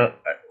you know,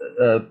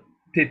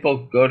 people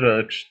go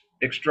to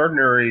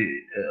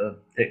extraordinary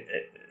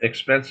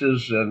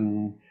expenses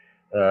and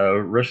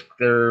risk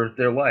their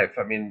life.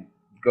 I mean,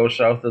 go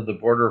south of the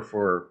border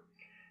for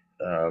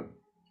uh,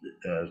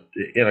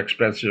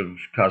 inexpensive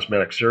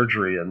cosmetic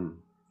surgery and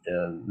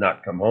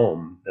not come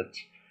home. That's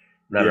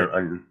not Yeah, an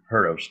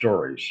unheard of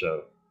story.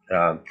 So,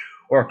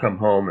 or come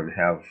home and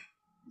have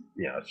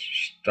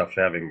stuff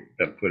having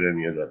been put in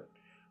you that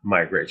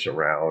migrates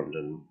around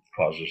and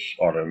causes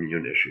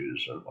autoimmune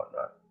issues and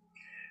whatnot.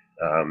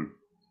 Um,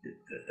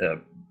 uh,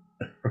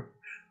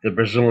 the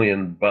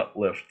Brazilian butt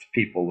lift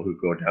people who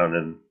go down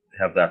and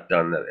have that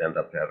done that end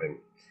up having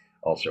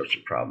all sorts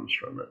of problems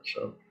from it.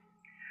 So,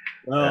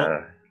 well,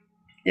 uh,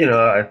 you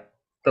it,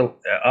 know,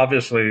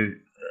 obviously,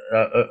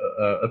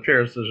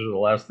 appearances are the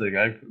last thing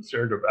I'm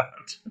concerned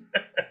about.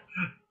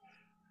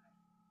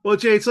 Well,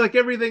 Jay, it's like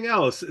everything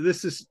else.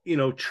 This is,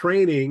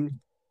 training.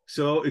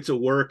 So it's a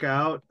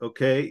workout.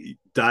 Okay. Yeah.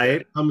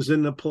 Diet comes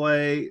into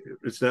play.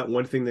 It's not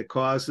one thing that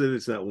caused it.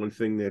 It's not one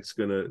thing that's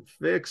going to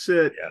fix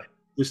it. Yeah.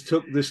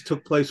 This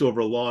took place over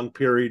a long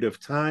period of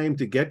time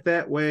to get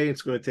that way.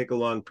 It's going to take a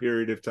long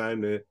period of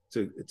time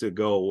to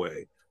go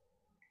away.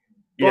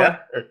 But Yeah,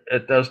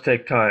 it does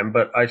take time,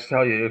 but I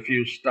tell you, if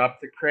you stop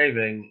the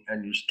craving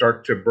and you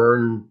start to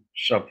burn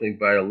something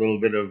by a little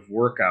bit of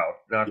workout,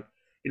 not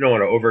you don't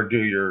want to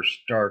overdo your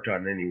start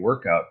on any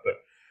workout, but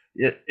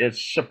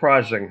it's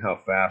surprising how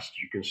fast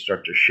you can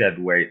start to shed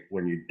weight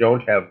when you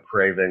don't have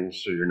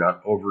cravings, so you're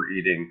not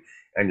overeating,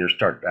 and you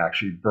start to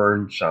actually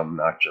burn some,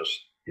 not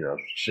just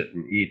sit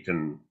and eat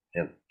and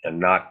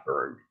not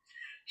burn.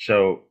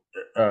 So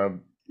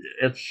um,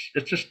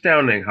 it's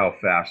astounding how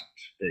fast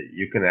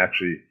you can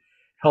actually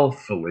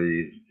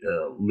healthfully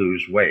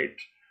lose weight.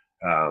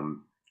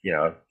 Um, you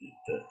know,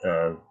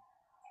 uh,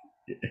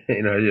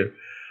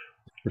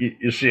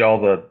 you see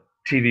all the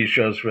TV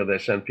shows where they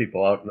send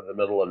people out into the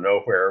middle of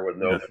nowhere with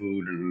no yeah,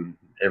 food and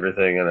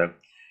everything,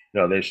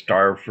 and they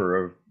starve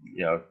for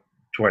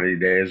 20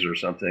 days or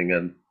something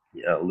and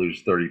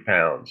lose 30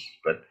 pounds.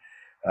 But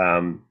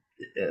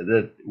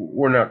that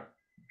we're not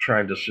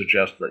trying to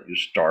suggest that you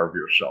starve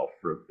yourself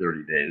for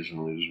 30 days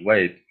and lose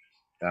weight.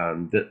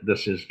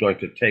 This is going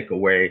to take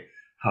away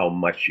how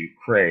much you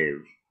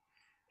crave,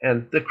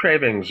 and the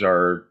cravings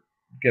are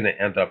going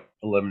to end up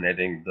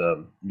eliminating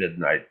the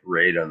midnight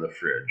raid on the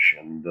fridge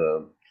and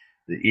the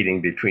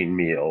eating between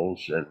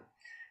meals, and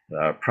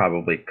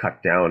probably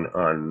cut down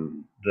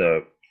on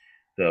the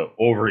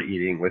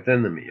overeating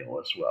within the meal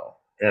as well.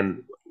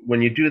 And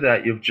when you do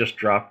that, you've just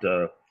dropped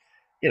a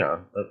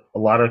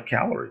lot of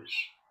calories.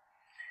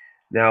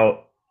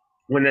 Now,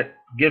 when it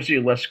gives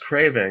you less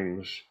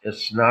cravings,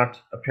 it's not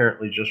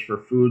apparently just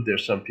for food.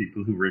 There's some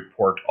people who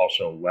report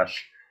also less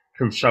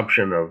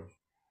consumption of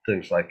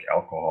things like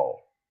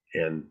alcohol.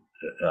 And,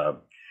 uh,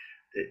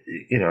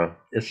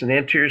 it's an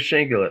anterior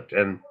cingulate,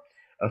 and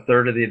a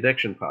third of the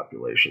addiction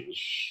population's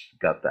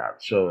got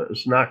that. So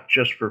it's not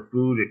just for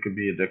food, it could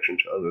be addiction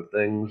to other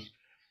things.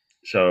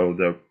 So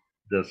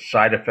the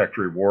side effect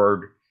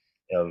reward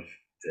of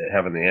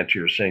having the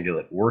anterior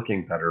cingulate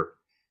working better,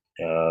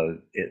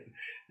 it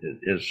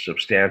is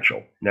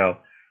substantial. Now,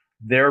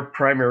 their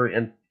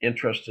primary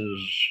interest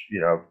is,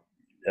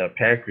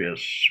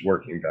 pancreas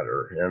working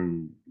better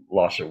and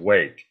loss of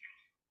weight.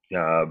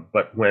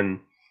 But when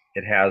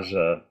it has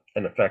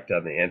an effect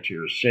on the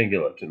anterior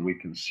cingulate, and we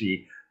can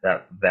see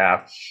that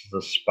that's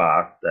the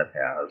spot that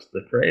has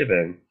the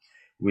craving,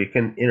 we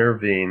can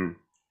intervene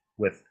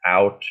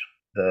without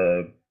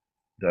the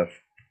the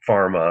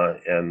pharma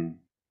and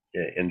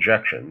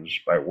injections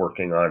by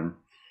working on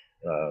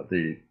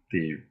the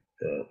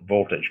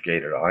voltage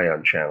gated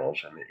ion channels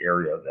in the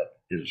area that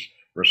is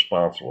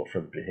responsible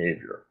for the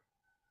behavior.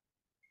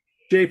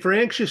 Jay, for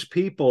anxious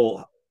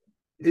people,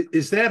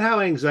 is that how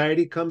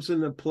anxiety comes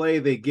into play?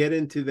 They get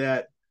into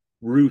that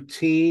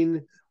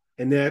routine,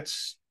 and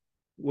that's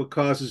what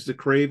causes the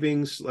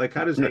cravings. Like,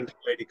 how does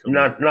anxiety come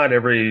in? Not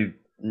every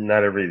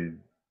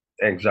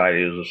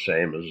anxiety is the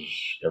same as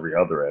every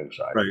other Right,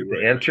 anxiety. The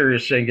right, right. anterior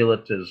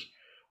cingulate is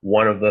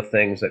one of the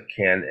things that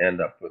can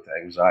end up with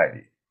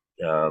anxiety.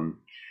 Um,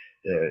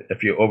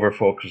 if you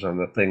overfocus on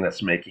the thing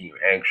that's making you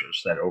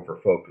anxious, that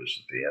overfocus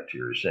is the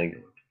anterior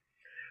cingulate.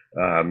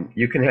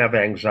 You can have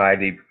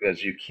anxiety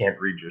because you can't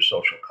read your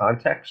social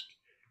context,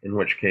 in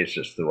which case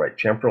it's the right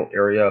temporal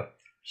area,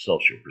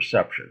 social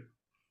perception.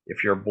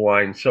 If you're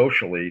blind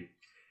socially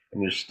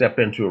and you step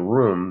into a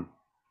room,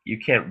 you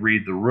can't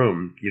read the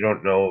room. You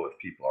don't know if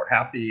people are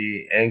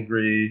happy,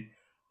 angry,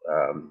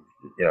 um,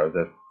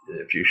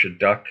 if you should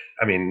duck.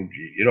 I mean,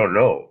 you don't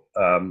know.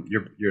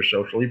 You're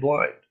socially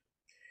blind.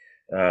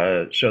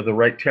 So the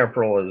right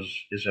temporal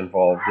is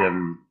involved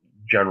in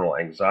general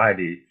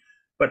anxiety,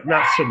 but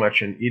not so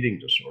much in eating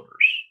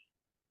disorders.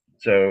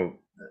 So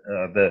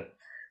the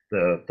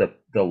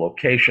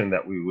location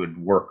that we would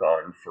work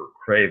on for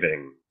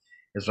craving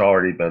has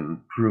already been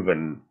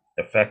proven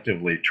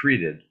effectively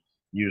treated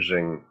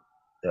using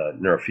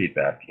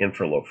neurofeedback,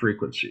 infralow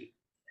frequency.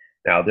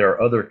 Now there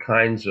are other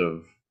kinds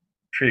of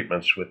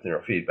treatments with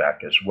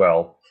neurofeedback as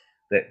well.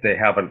 They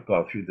haven't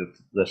gone through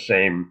the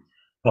same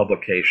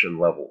publication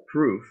level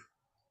proof,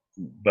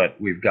 but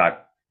we've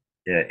got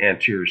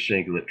anterior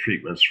cingulate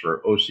treatments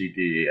for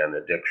OCD and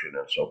addiction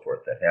and so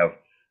forth that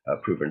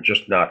have proven,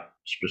 just not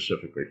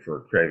specifically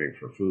for craving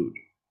for food.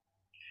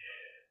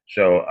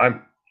 So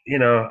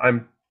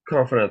I'm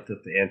confident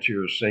that the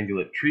anterior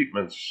cingulate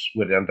treatments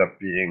would end up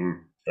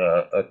being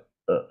a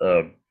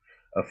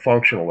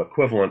functional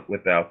equivalent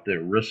without the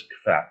risk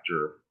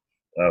factor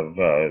of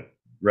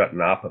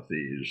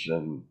retinopathies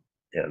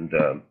and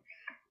uh,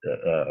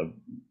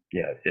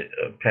 yeah,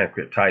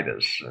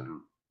 pancreatitis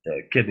and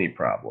kidney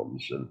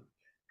problems and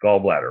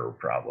gallbladder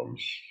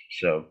problems.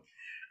 So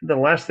the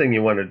last thing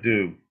you want to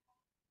do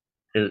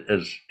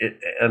is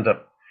end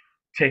up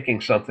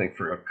taking something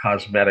for a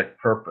cosmetic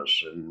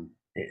purpose and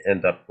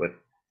end up with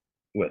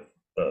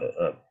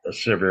a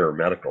severe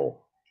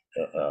medical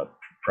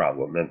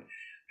problem. And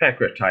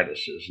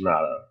pancreatitis is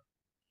not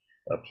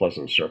a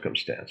pleasant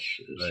circumstance.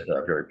 It's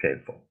Right. very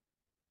painful.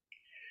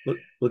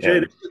 Well, Jay,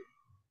 And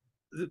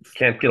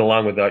can't get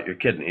along without your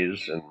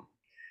kidneys. And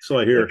so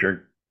I if hear.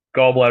 your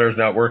gallbladder is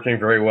not working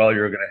very well,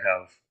 you're going to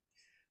have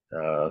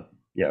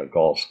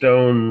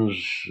gallstones,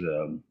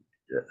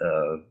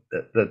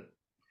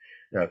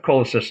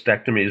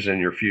 cholecystectomies in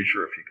your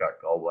future if you got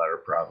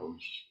gallbladder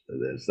problems.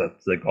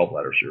 That's the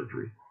gallbladder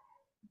surgery.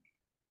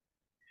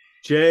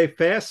 Jay,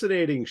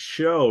 fascinating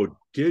show.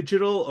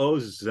 Digital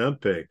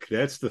Ozempic.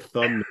 That's the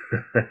thumbnail.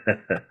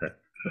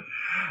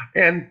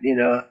 And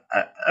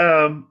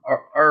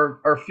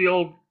our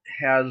field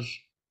has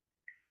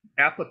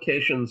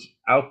applications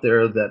out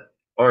there that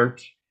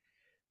aren't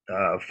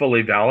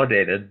fully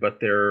validated, but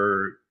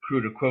they're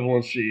crude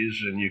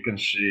equivalencies, and you can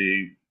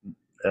see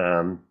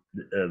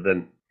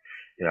then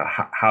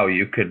how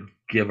you could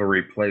give a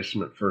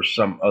replacement for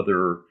some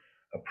other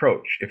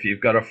approach. If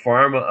you've got a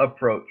pharma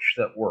approach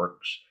that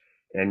works,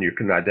 and you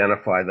can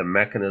identify the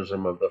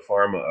mechanism of the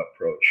pharma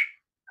approach,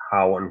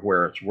 how and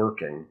where it's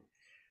working,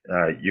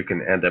 you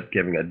can end up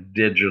giving a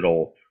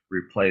digital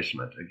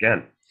replacement.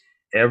 Again,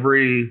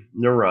 every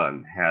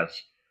neuron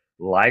has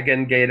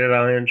ligand gated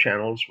ion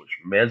channels, which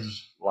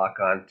meds lock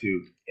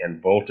onto,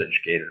 and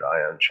voltage gated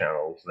ion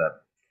channels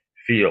that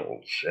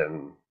fields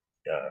and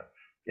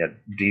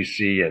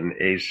DC and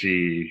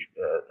AC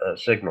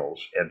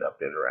signals end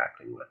up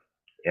interacting with,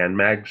 and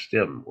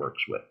MagStim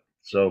works with.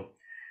 So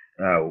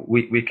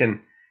we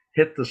can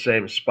hit the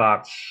same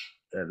spots,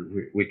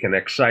 and we can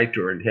excite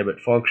or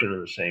inhibit function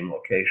in the same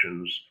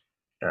locations.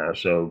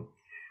 So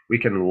we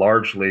can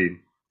largely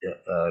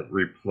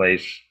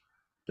replace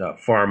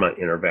pharma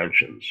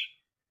interventions.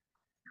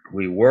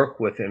 We work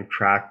with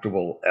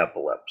intractable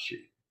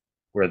epilepsy,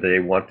 where they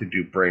want to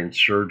do brain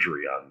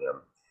surgery on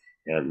them,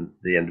 and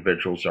the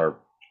individuals are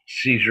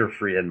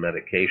seizure-free and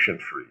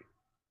medication-free.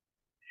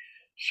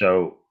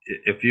 So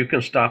if you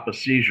can stop a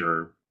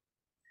seizure,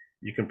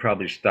 you can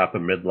probably stop a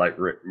midnight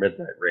rate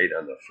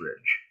on the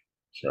fridge.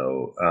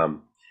 So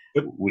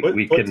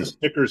Put the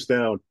stickers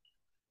down.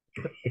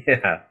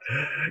 Yeah,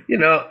 you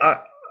know,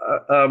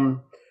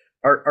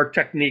 our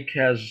technique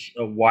has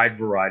a wide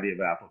variety of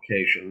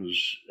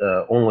applications,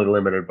 only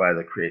limited by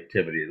the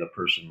creativity of the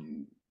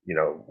person,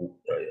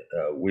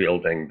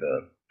 wielding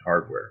the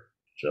hardware.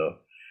 So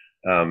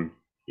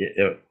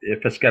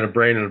if it's got a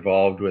brain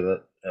involved with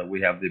it,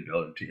 we have the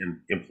ability to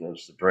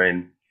influence the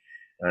brain,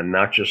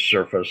 not just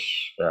surface.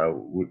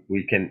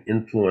 We can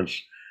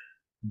influence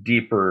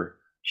deeper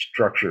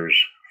structures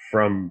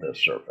from the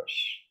surface.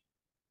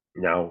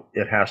 Now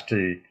it has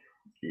to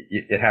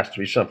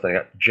be something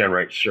that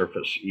generates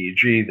surface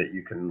EEG that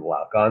you can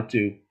lock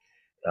onto,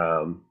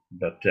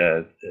 but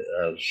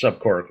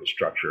subcortical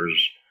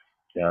structures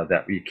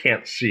that we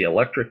can't see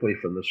electrically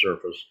from the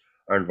surface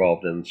are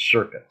involved in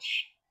circuits,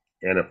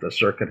 and if the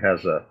circuit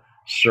has a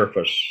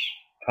surface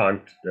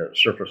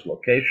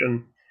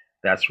location,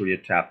 that's where you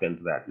tap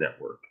into that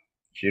network.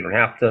 So you don't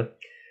have to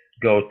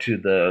go to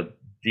the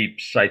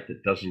deep site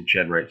that doesn't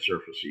generate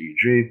surface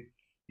EEG.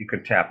 You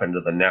can tap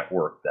into the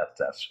network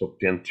that's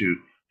hooked into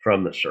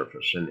from the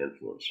surface and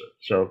influence it.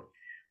 So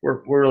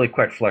we're really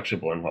quite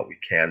flexible in what we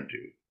can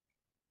do.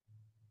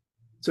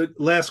 So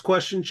last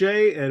question,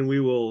 Jay, and we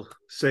will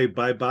say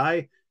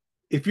bye-bye.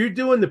 If you're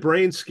doing the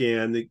brain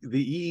scan, the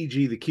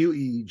EEG, the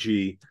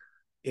QEEG,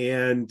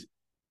 and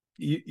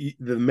the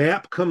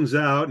map comes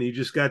out and you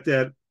just got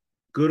that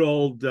good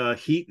old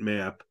heat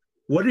map,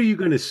 what are you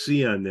going to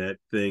see on that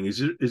thing? Is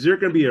there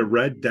going to be a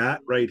red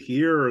dot right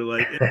here, or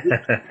like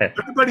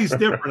everybody's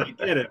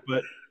different? I get it,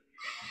 but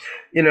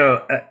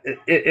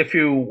if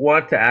you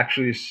want to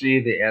actually see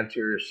the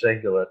anterior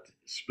cingulate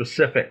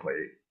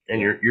specifically,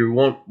 and you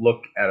won't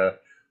look at a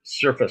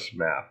surface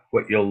map,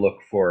 what you'll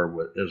look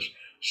for is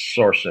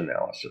source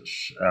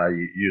analysis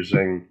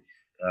using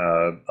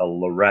a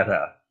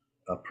Loretta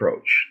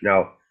approach.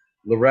 Now,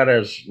 Loretta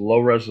is low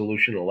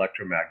resolution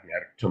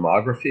electromagnetic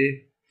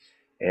tomography,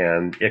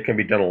 and it can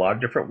be done a lot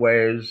of different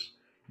ways.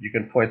 You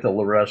can point the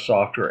Loretta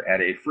software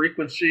at a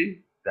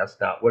frequency. That's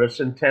not what it's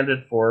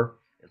intended for.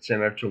 It's in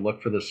there to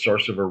look for the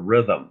source of a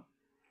rhythm.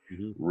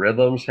 Mm-hmm.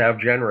 Rhythms have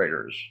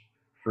generators.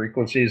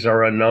 Frequencies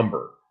are a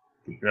number.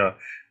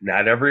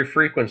 Not every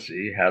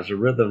frequency has a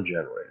rhythm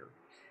generator.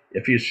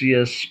 If you see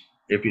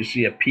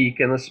a peak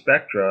in the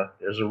spectra,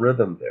 there's a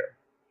rhythm there.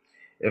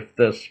 If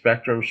the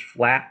spectrum's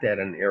flat at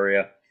an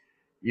area,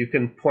 you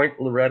can point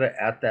Loretta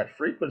at that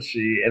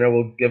frequency and it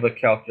will give a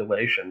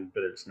calculation,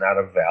 but it's not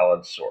a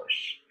valid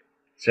source.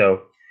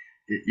 So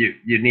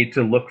you need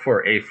to look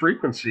for a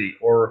frequency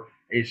or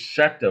a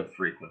set of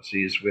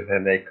frequencies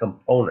within a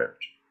component.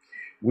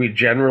 We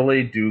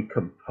generally do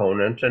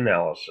component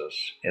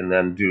analysis and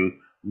then do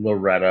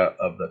Loretta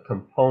of the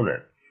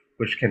component,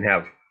 which can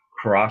have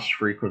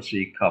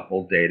cross-frequency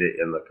coupled data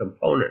in the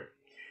component.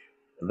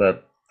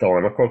 The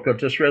thalamocortical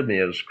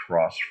dysrhythmia is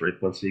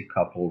cross-frequency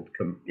coupled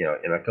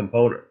in a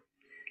component.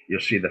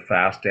 You'll see the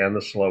fast and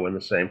the slow in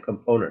the same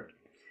component.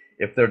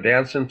 If they're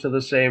dancing to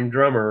the same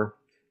drummer,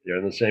 they're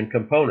in the same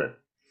component.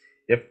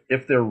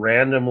 if they're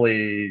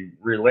randomly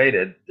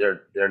related,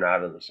 they're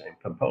not in the same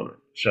component.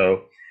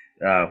 So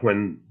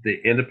when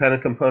the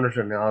independent component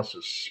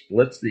analysis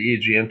splits the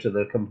EEG into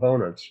the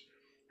components,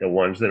 the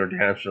ones that are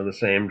dancing to the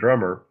same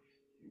drummer,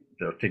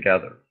 they're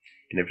together.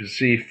 And if you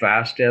see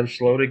fast and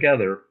slow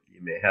together,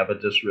 you may have a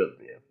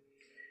dysrhythmia.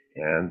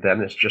 And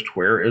then it's just,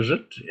 where is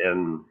it?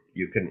 And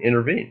you can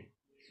intervene.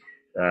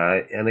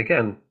 And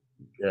again,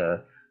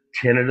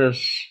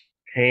 tinnitus,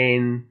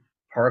 pain,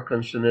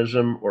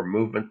 Parkinsonism, or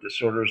movement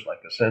disorders like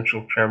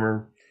essential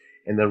tremor,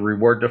 and then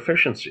reward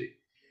deficiency.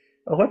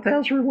 Well, what the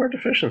hell is reward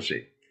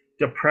deficiency?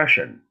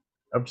 Depression,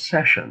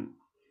 obsession,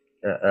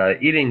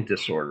 eating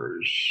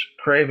disorders,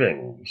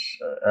 cravings,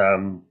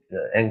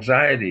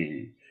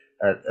 anxiety,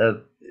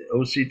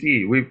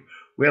 OCD.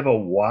 We have a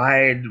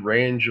wide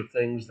range of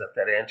things that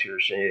anterior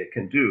cingulate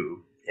can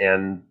do,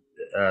 and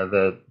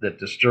the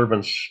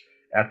disturbance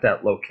at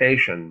that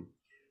location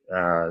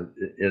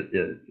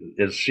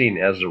is seen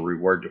as a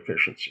reward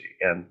deficiency,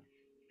 and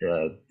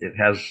it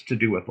has to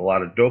do with a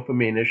lot of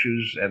dopamine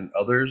issues and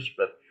others,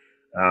 but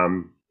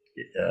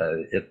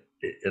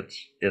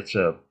it's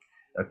a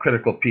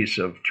critical piece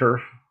of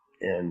turf,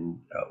 and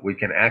we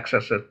can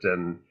access it,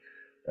 and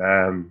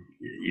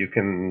you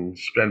can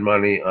spend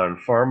money on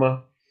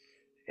pharma,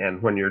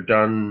 and when you're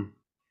done,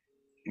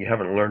 you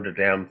haven't learned a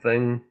damn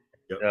thing.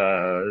 Yep.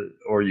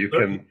 Or you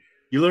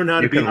learn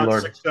how to be on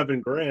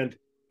 $6-7 grand.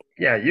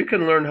 Yeah, you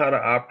can learn how to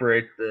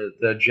operate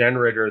the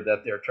generator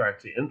that they're trying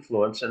to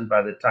influence, and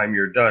by the time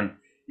you're done,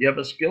 you have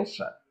a skill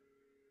set.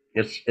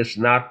 It's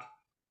not,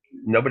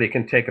 nobody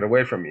can take it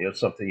away from you. It's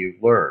something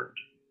you've learned,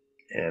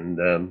 and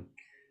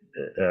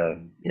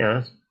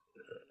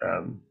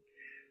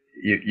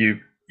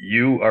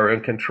you are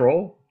in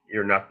control.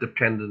 You're not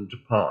dependent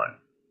upon,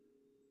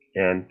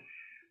 and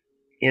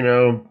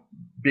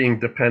being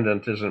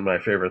dependent isn't my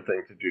favorite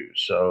thing to do.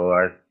 So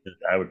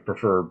I would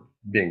prefer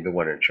being the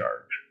one in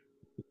charge.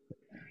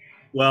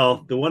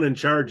 Well, the one in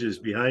charge is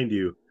behind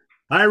you.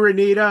 Hi,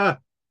 Renita.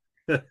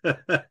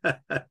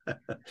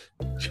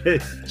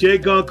 Jay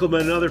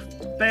Gunkelman, another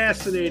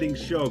fascinating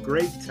show.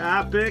 Great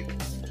topic.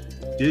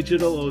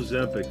 Digital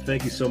Ozempic.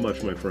 Thank you so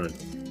much, my friend.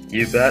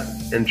 You bet.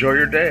 Enjoy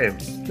your day.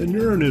 The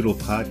Neuronoodle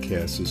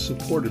podcast is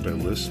supported by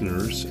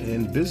listeners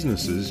and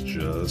businesses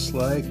just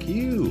like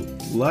you,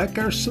 like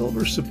our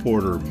silver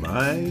supporter,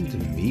 Mind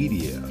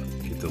Media.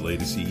 Get the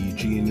latest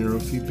EEG and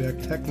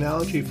neurofeedback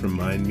technology from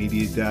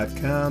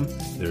mindmedia.com.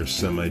 Their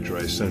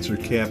semi-dry sensor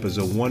cap is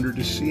a wonder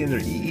to see, and their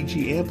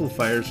EEG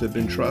amplifiers have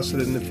been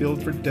trusted in the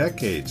field for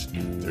decades.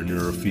 Their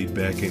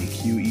neurofeedback and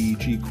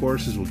QEEG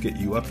courses will get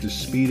you up to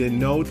speed in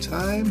no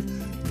time.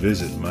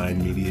 Visit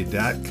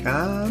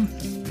mindmedia.com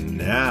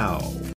now.